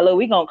 nah, look,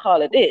 we gonna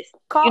call it this.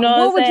 You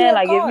know what I'm saying?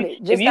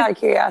 Like, just out of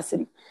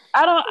curiosity.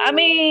 I'm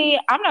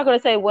not gonna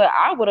say what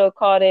I would have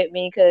called it,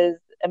 because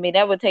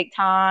that would take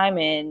time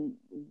and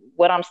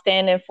what I'm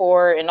standing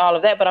for and all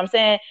of that. But I'm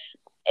saying,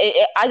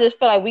 I just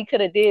feel like we could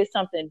have did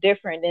something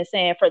different than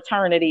saying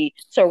fraternity,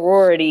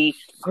 sorority,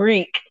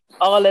 Greek,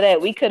 all of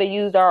that. We could have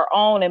used our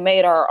own and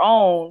made our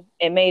own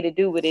and made it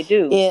do what it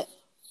do. Yeah.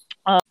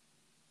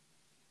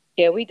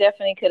 Yeah, we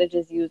definitely could have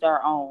just used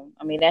our own.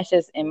 That's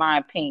just in my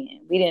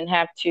opinion. We didn't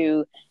have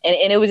to,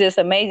 and it was just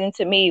amazing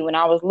to me when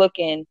I was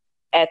looking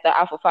at the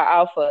Alpha Phi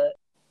Alpha.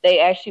 they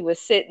actually was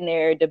sitting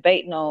there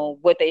debating on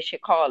what they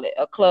should call it,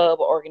 a club,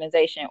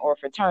 organization, or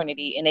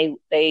fraternity, and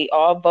they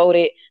all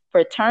voted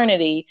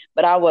fraternity.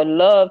 But I would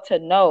love to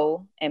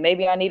know, and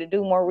maybe I need to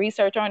do more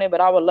research on it,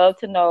 but I would love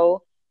to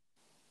know,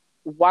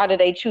 why did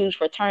they choose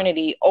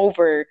fraternity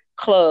over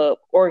club,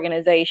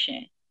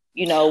 organization?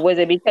 Was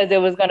it because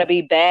it was going to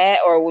be bad,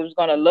 or it was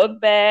going to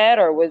look bad,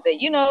 or was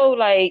it,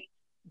 like,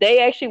 they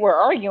actually were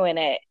arguing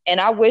that.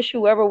 And I wish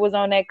whoever was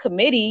on that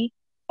committee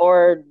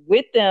or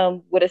with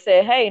them would have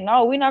said, hey,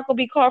 no, we're not going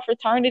to be called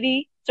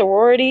fraternity,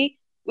 sorority.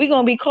 We're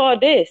going to be called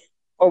this,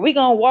 or we're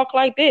going to walk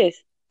like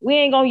this. We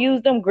ain't going to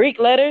use them Greek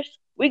letters.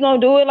 We're going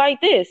to do it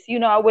like this.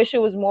 I wish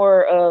it was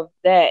more of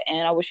that.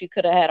 And I wish we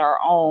could have had our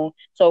own,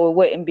 so it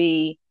wouldn't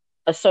be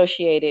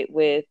associated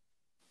with,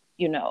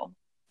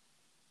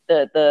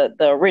 the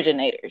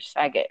originators,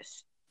 I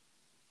guess.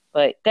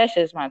 But that's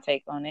just my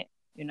take on it.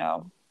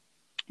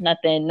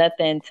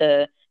 Nothing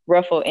to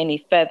ruffle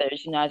any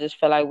feathers. I just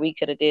feel like we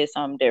could have did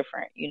something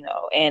different.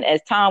 And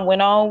as time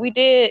went on, we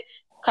did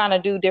kind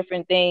of do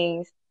different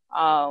things,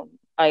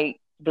 like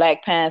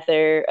Black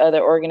Panther,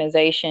 other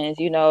organizations.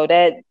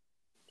 That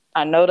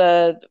I know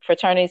the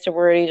fraternity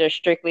sororities are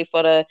strictly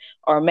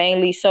or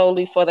mainly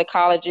solely for the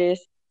colleges.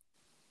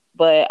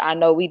 But I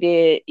know we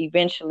did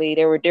eventually,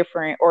 there were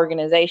different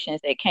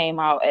organizations that came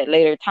out at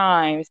later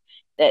times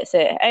that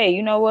said, hey,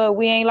 you know what?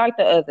 We ain't like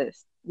the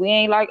others. We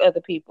ain't like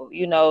other people,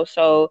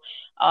 So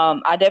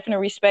I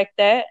definitely respect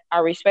that. I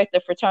respect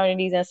the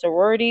fraternities and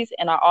sororities.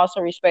 And I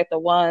also respect the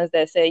ones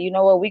that say, you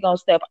know what? We're going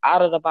to step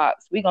out of the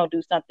box. We're going to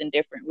do something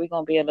different. We're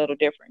going to be a little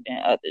different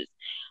than others.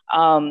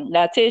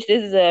 Now, Tish,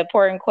 this is an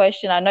important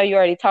question. I know you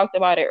already talked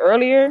about it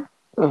earlier.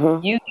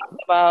 Mm-hmm. You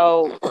talked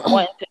about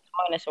wanting to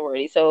join a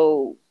sorority.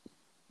 So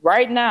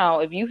right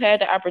now, if you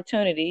had the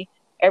opportunity,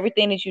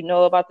 everything that you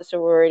know about the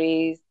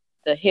sororities,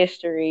 the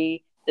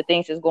history, the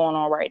things that's going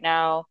on right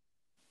now,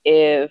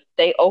 if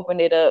they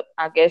opened it up,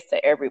 I guess,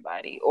 to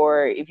everybody,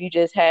 or if you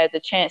just had the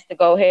chance to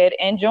go ahead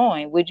and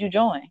join, would you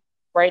join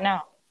right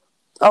now?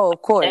 Oh, of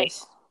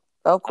course.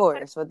 Of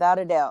course, without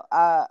a doubt.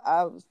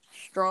 I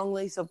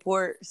strongly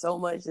support so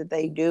much that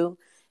they do.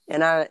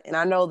 And I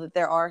know that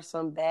there are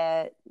some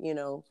bad,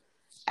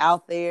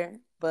 out there,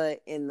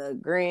 but in the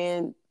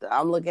grand,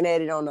 I'm looking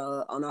at it on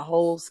a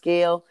whole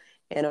scale.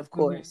 And of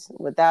course,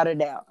 without a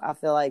doubt, I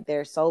feel like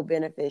they're so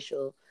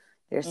beneficial.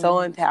 They're so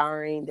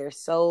empowering. They're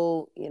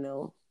so,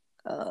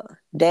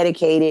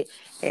 dedicated,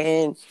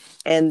 and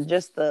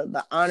just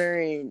the honor,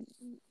 and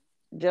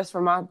just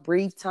for my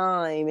brief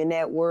time in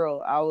that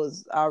world,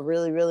 I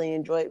really, really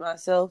enjoyed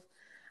myself.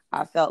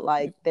 I felt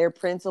like their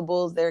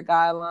principles, their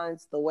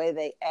guidelines, the way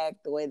they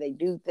act, the way they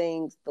do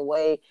things, the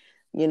way,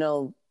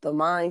 the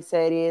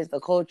mindset is, the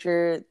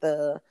culture,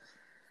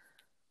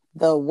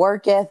 the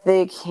work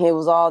ethic, it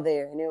was all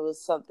there. And it was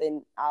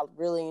something I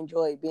really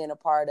enjoyed being a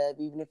part of,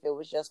 even if it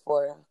was just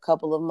for a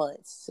couple of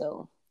months.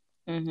 So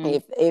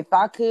if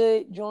I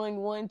could join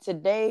one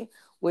today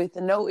with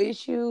no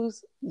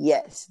issues,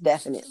 yes,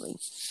 definitely.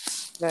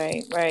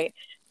 Right.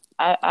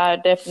 I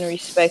definitely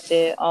respect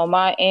it. On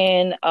my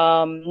end,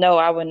 no,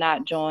 I would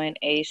not join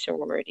a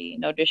sorority.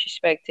 No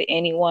disrespect to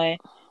anyone.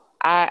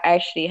 I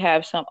actually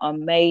have some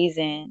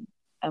amazing,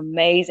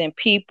 amazing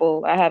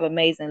people. I have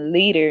amazing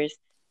leaders.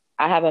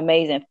 I have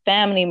amazing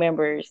family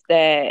members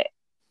that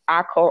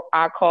I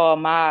call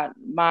my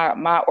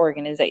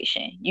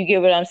organization. You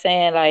get what I'm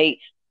saying? Like,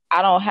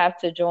 I don't have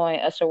to join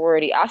a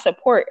sorority. I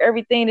support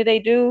everything that they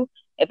do.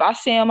 If I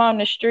see them on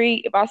the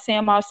street, if I see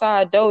them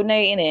outside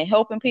donating and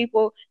helping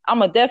people, I'm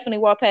going to definitely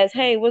walk past,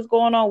 hey, what's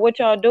going on? What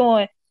y'all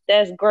doing?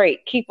 That's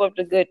great. Keep up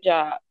the good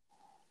job.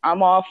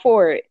 I'm all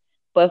for it.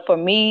 But for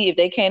me, if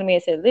they came to me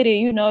and said,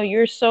 Lydia,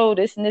 you're so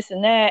this and this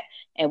and that,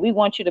 and we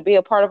want you to be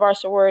a part of our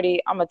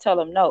sorority, I'm going to tell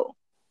them no.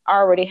 I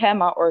already have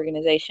my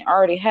organization. I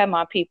already have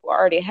my people. I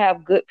already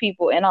have good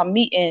people, and I'm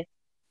meeting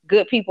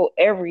good people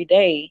every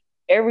day.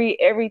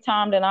 Every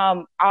time that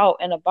I'm out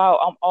and about,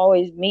 I'm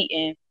always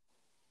meeting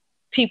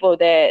people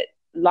that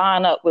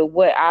line up with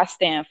what I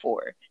stand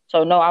for.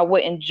 So no, I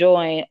wouldn't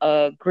join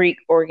a Greek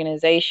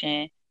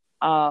organization.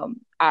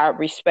 I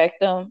respect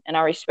them and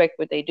I respect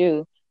what they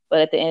do. But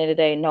at the end of the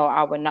day, no,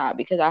 I would not,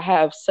 because I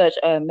have such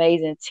an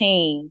amazing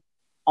team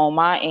on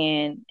my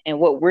end and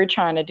what we're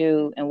trying to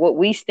do and what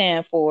we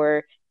stand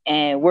for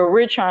and where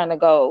we're trying to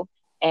go.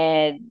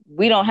 And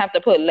we don't have to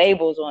put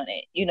labels on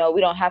it. We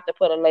don't have to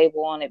put a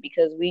label on it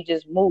because we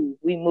just move.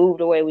 We move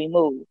the way we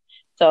move.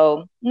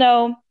 So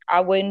no,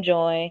 I wouldn't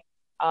join.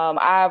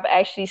 I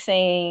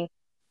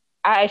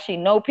actually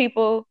know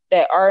people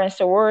that are in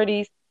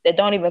sororities that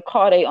don't even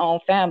call their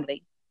own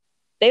family.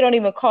 They don't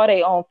even call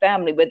their own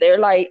family, but they're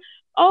like,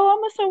 oh,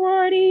 I'm a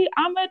sorority,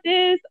 I'm a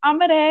this, I'm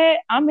a that,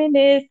 I'm in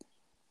this.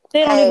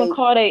 They don't even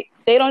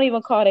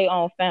call their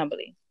own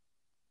family.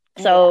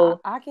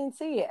 So I can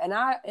see it.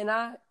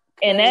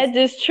 And that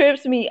just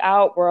trips me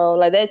out, bro.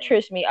 Like, that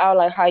trips me out,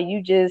 like how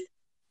you just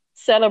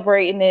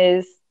celebrating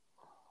this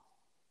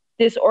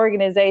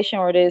organization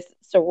or this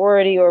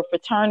sorority or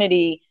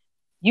fraternity,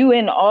 you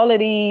in all of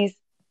these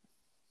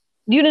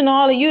you in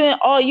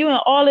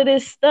all of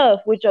this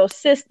stuff with your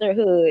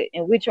sisterhood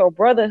and with your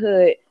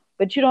brotherhood,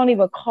 but you don't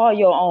even call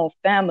your own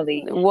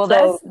family. Well,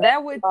 So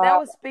that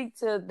would speak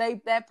to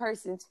that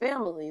person's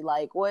family.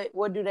 Like, what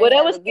do they that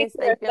have would speak against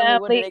to their their family?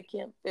 What do family.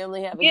 their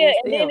family have Yeah,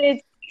 against and then them?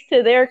 it speaks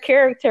to their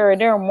character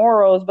and their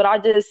morals. But I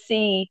just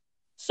see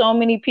so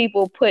many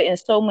people putting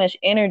so much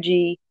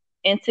energy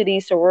into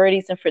these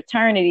sororities and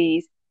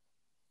fraternities,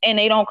 and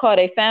they don't call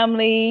their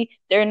family.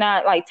 They're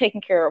not like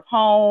taking care of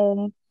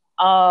home.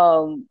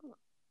 Um,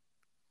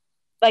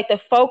 like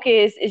the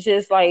focus is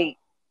just like,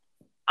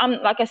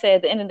 I'm like I said,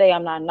 at the end of the day,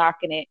 I'm not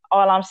knocking it.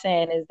 All I'm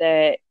saying is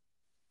that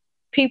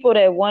people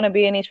that want to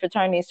be in these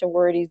fraternities,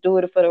 sororities, do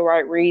it for the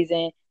right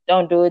reason.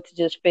 Don't do it to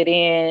just fit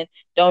in.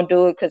 Don't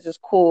do it because it's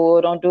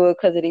cool. Don't do it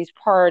because of these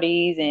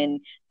parties and,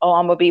 oh,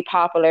 I'm gonna be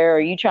popular. Or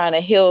you trying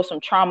to heal some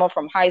trauma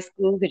from high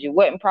school because you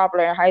wasn't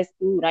popular in high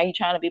school. Now you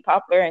trying to be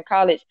popular in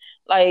college.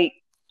 Like,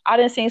 I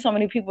didn't see so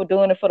many people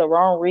doing it for the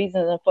wrong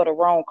reasons and for the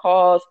wrong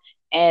cause.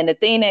 And the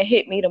thing that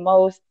hit me the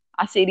most,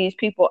 I see these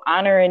people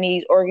honoring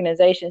these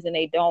organizations and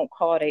they don't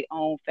call their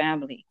own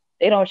family.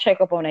 They don't check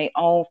up on their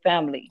own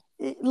family.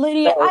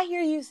 Lydia, So I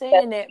hear you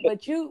saying that,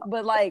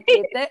 but like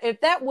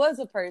if that was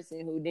a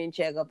person who didn't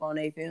check up on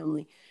their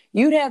family,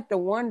 you'd have to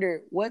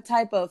wonder what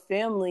type of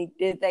family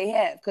did they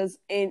have. Because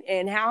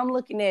and how I'm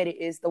looking at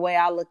it is the way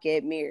I look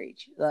at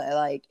marriage,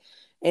 like,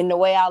 and the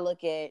way I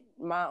look at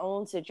my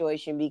own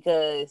situation,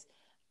 because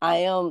I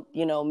am,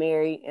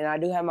 married and I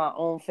do have my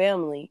own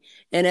family,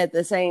 and at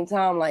the same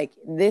time, like,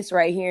 this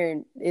right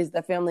here is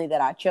the family that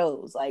I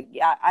chose. Like,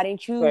 I didn't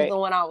choose right. the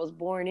one I was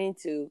born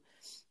into.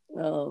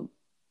 Um,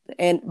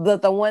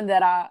 but the one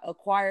that I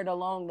acquired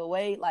along the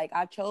way, like,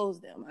 I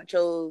chose them. I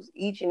chose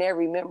each and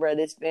every member of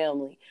this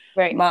family,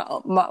 Right. my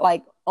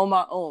like, on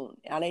my own.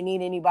 I didn't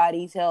need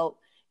anybody's help,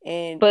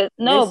 and But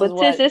no, this is but Tish,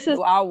 what this is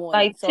I wanted.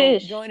 like So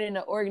Tish. joining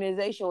the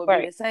organization would be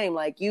Right. the same.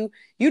 Like, you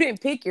didn't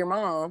pick your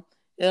mom,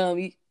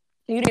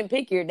 you didn't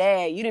pick your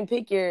dad, you didn't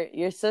pick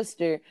your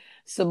sister.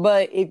 So,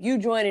 but if you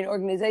join an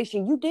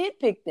organization, you did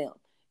pick them.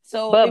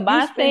 So But if you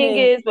my thing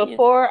spending, is,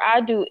 before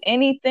I do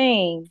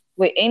anything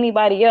with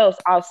anybody else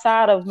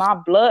outside of my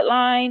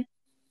bloodline,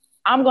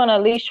 I'm gonna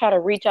at least try to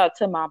reach out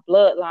to my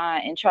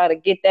bloodline and try to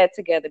get that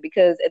together,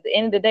 because at the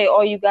end of the day,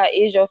 all you got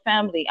is your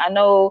family. I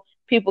know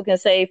people can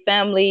say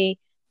family,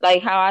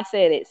 like how I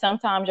said it.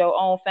 Sometimes your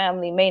own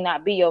family may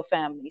not be your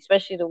family,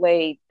 especially the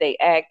way they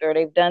act or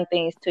they've done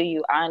things to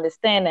you. I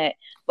understand that.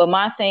 But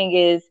my thing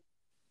is,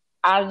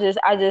 I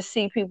just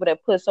see people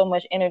that put so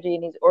much energy in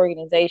these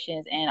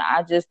organizations, and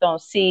I just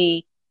don't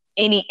see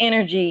any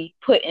energy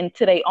put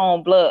into their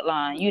own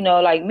bloodline.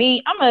 Like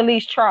me, I'm gonna at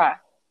least try.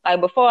 Like,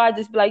 before I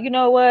just be like, you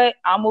know what,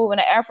 I'm moving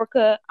to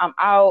Africa, I'm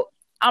out.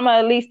 I'm gonna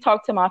at least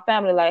talk to my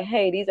family, like,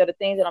 hey, these are the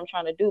things that I'm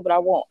trying to do, but I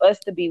want us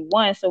to be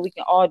one so we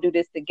can all do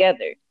this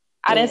together.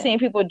 I didn't yeah, see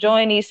people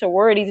join these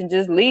sororities and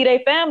just leave their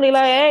family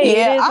like, hey, it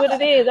yeah, is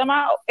what it is. I'm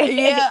out.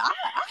 yeah,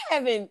 I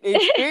haven't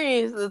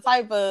experienced the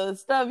type of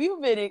stuff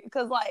you've been in.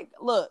 Because, like,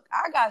 look,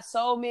 I got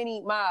so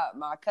many.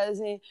 My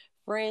cousin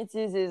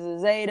Francis is a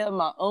Zeta.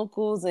 My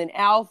uncles an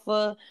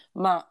Alpha.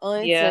 My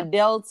aunts a Yeah.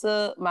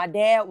 Delta. My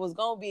dad was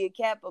gonna be a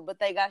Kappa, but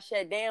they got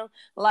shut down.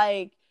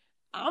 Like,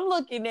 I'm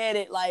looking at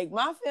it like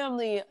my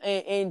family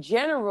in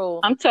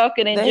general. I'm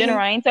talking in general.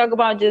 They I ain't talking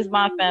about just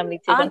my family,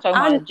 Tish. I'm I talking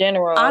about I in I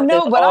general, know,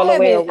 just but all the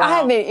way I around.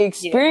 haven't Yeah.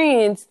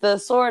 experienced the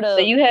sort So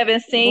of you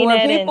haven't seen where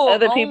that in people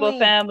other people's only,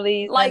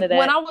 families, none like, of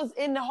when that. I was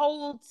in the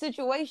whole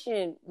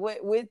situation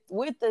with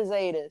the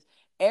Zetas,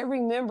 every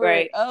member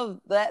Right.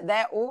 of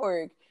that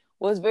org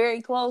was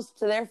very close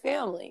to their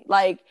family.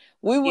 Like,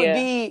 we would Yeah.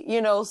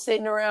 be,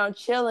 sitting around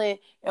chilling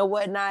and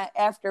whatnot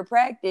after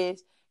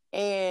practice,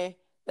 and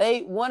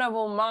one of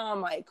them mom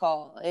might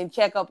call and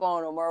check up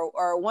on them,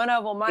 or one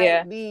of them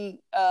Yeah. might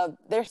be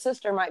their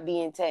sister might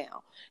be in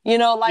town,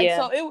 like,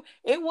 Yeah. so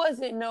it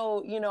wasn't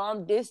no,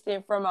 I'm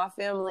distant from my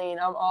family and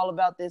I'm all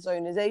about this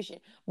organization.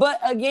 But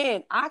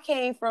again, I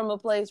came from a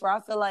place where I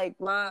feel like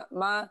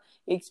my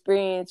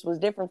experience was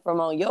different from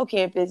on your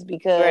campus,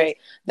 because Right.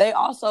 they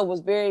also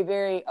was very,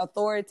 very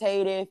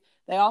authoritative.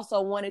 They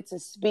also wanted to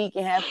speak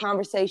and have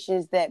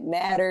conversations that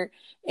matter,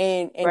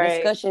 and Right.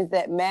 discussions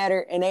that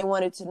matter. And they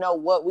wanted to know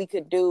what we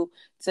could do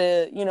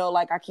to,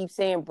 like I keep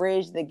saying,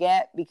 bridge the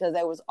gap, because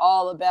they was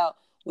all about,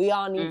 we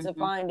all need to Mm-hmm.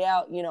 find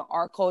out,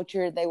 our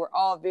culture. They were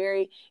all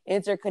very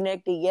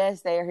interconnected.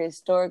 Yes, they are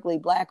historically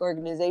Black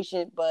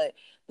organization, but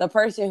the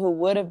person who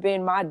would have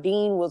been my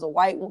dean was a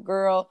white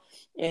girl,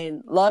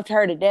 and loved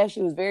her to death.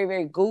 She was very,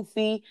 very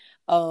goofy.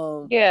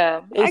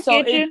 Yeah. And I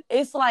so get you.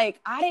 it's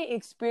like I didn't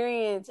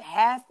experience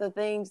half the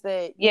things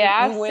that Yeah,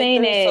 you I've went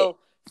seen through. it. So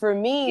for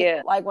me,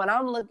 Yeah. like, when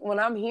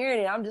I'm hearing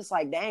it, I'm just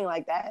like, dang,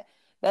 like that.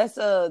 That's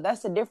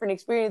a different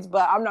experience.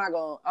 But I'm not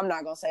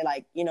gonna say,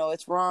 like,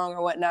 it's wrong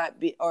or whatnot,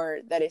 or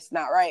that it's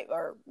not right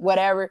or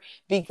whatever,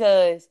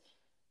 because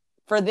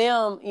for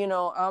them,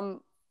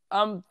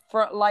 I'm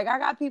for, like, I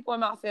got people in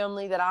my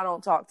family that I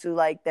don't talk to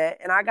like that,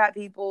 and I got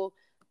people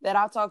that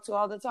I talk to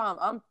all the time.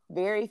 I'm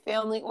very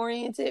family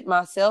oriented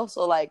myself,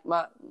 so, like,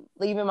 my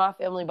leaving my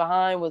family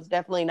behind was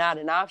definitely not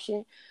an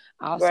option.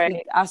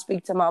 Right. I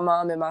speak to my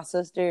mom and my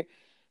sister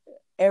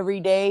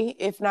every day,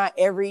 if not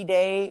every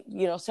day,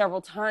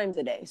 several times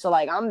a day. So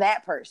like I'm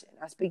that person.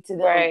 I speak to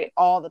them Right.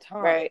 all the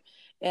time. Right.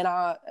 And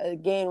I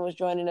again was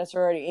joining a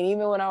sorority. And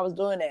even when I was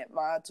doing that,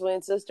 my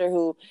twin sister,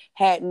 who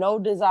had no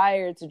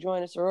desire to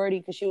join a sorority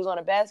because she was on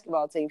a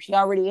basketball team, she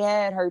already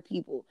had her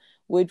people,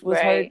 which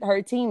was Right.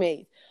 her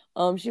teammates.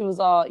 She was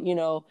all,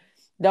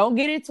 don't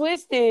get it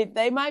twisted.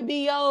 They might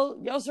be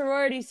your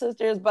sorority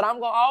sisters, but I'm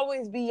gonna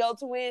always be your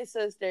twin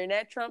sister, and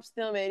that trumps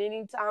them at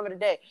any time of the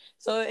day.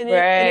 So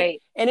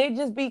Right. and it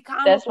just be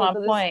That's comical my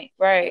because point.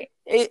 Right.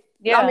 I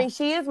Yeah. mean,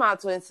 she is my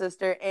twin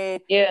sister,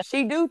 and Yeah.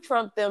 she do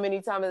trump them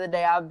any time of the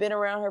day. I've been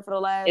around her for the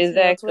last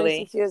Exactly.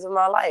 26 years of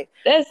my life,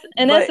 That's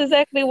but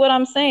exactly what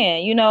I'm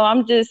saying.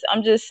 I'm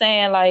just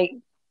saying, like,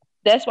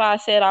 that's why I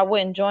said I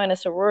wouldn't join a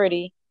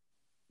sorority,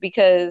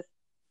 because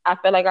I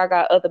feel like I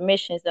got other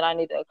missions that I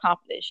need to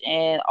accomplish.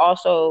 And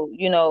also,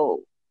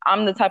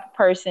 I'm the type of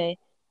person,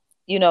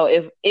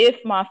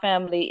 if my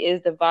family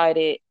is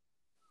divided,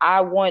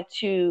 I want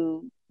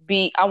to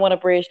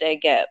bridge that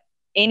gap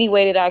any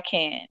way that I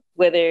can,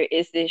 whether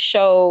it's this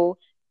show,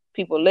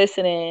 people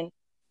listening,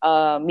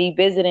 me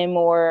visiting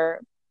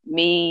more,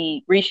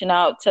 me reaching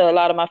out to a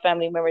lot of my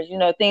family members,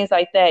 things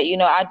like that.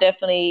 I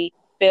definitely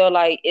feel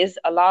like it's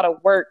a lot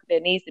of work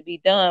that needs to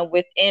be done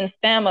within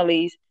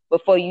families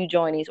before you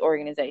join these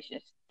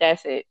organizations.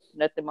 That's it.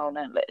 Nothing more,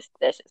 nothing less.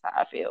 That's just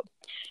how I feel.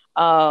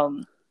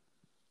 Um,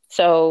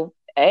 so,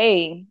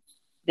 hey,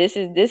 this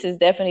has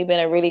definitely been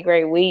a really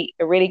great week,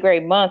 a really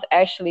great month,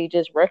 actually,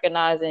 just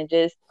recognizing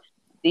just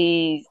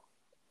these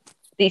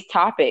these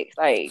topics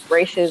like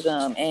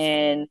racism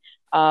and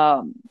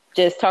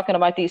just talking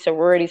about these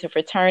sororities and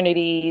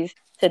fraternities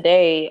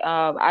today.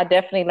 I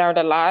definitely learned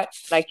a lot,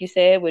 like you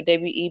said, with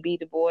W.E.B.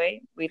 Du Bois.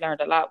 We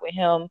learned a lot with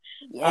him,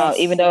 even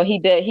yes, though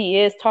he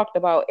is talked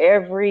about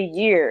every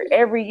year.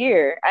 Every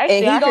year, and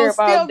actually, he I hear gonna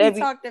about still be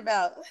W. talked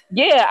about.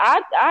 Yeah,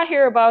 I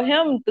hear about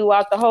him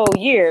throughout the whole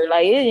year.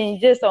 Like it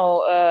ain't just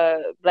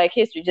on Black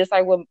History, just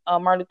like with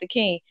Martin Luther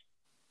King.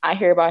 I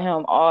hear about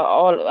him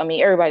all. I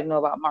mean, everybody know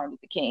about Martin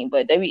Luther King,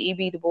 but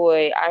W.E.B. Du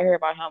Bois, I hear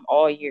about him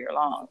all year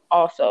long.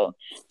 Also,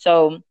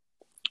 so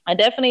I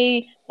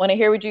definitely want to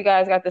hear what you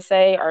guys got to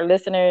say. Our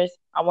listeners,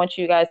 I want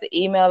you guys to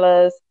email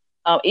us.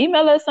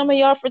 Email us some of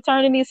y'all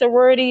fraternity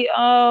sorority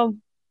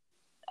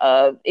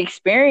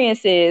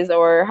experiences,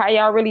 or how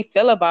y'all really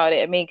feel about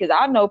it. I mean, because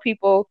I know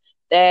people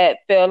that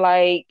feel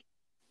like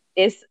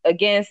it's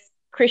against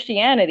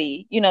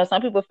Christianity.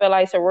 Some people feel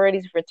like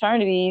sororities,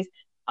 fraternities.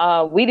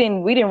 We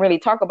didn't really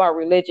talk about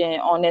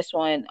religion on this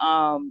one,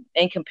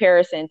 in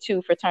comparison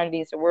to fraternities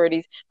and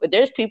sororities. But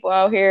there's people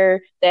out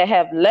here that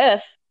have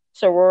left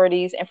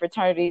sororities and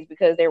fraternities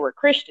because they were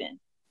Christian,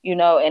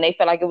 and they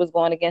felt like it was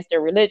going against their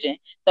religion.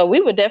 So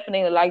we would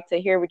definitely like to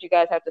hear what you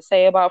guys have to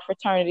say about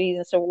fraternities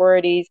and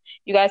sororities.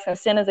 You guys can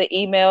send us an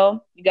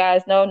email. You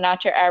guys know,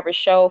 not your average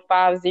show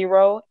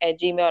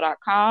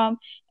 50@gmail.com.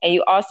 And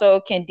you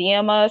also can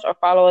DM us or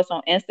follow us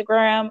on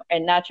Instagram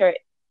and not your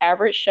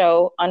average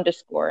show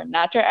underscore,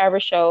 not your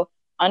average show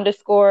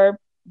underscore.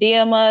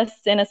 DM us,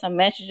 send us some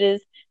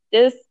messages.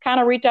 Just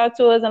kind of reach out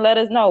to us and let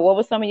us know what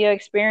were some of your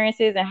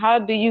experiences and how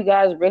do you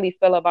guys really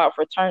feel about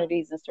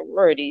fraternities and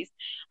sororities.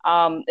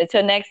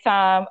 Until next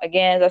time,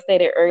 again, as I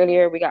stated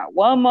earlier, we got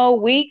one more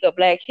week of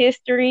Black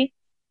History,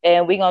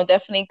 and we're gonna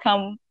definitely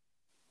come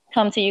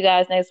to you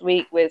guys next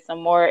week with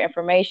some more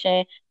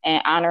information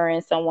and honoring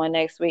someone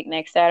next week,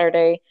 next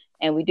Saturday.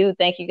 And we do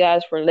thank you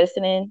guys for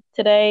listening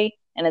today.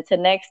 And until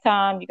next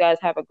time, you guys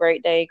have a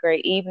great day,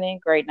 great evening,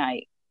 great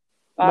night.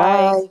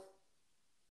 Bye. Bye.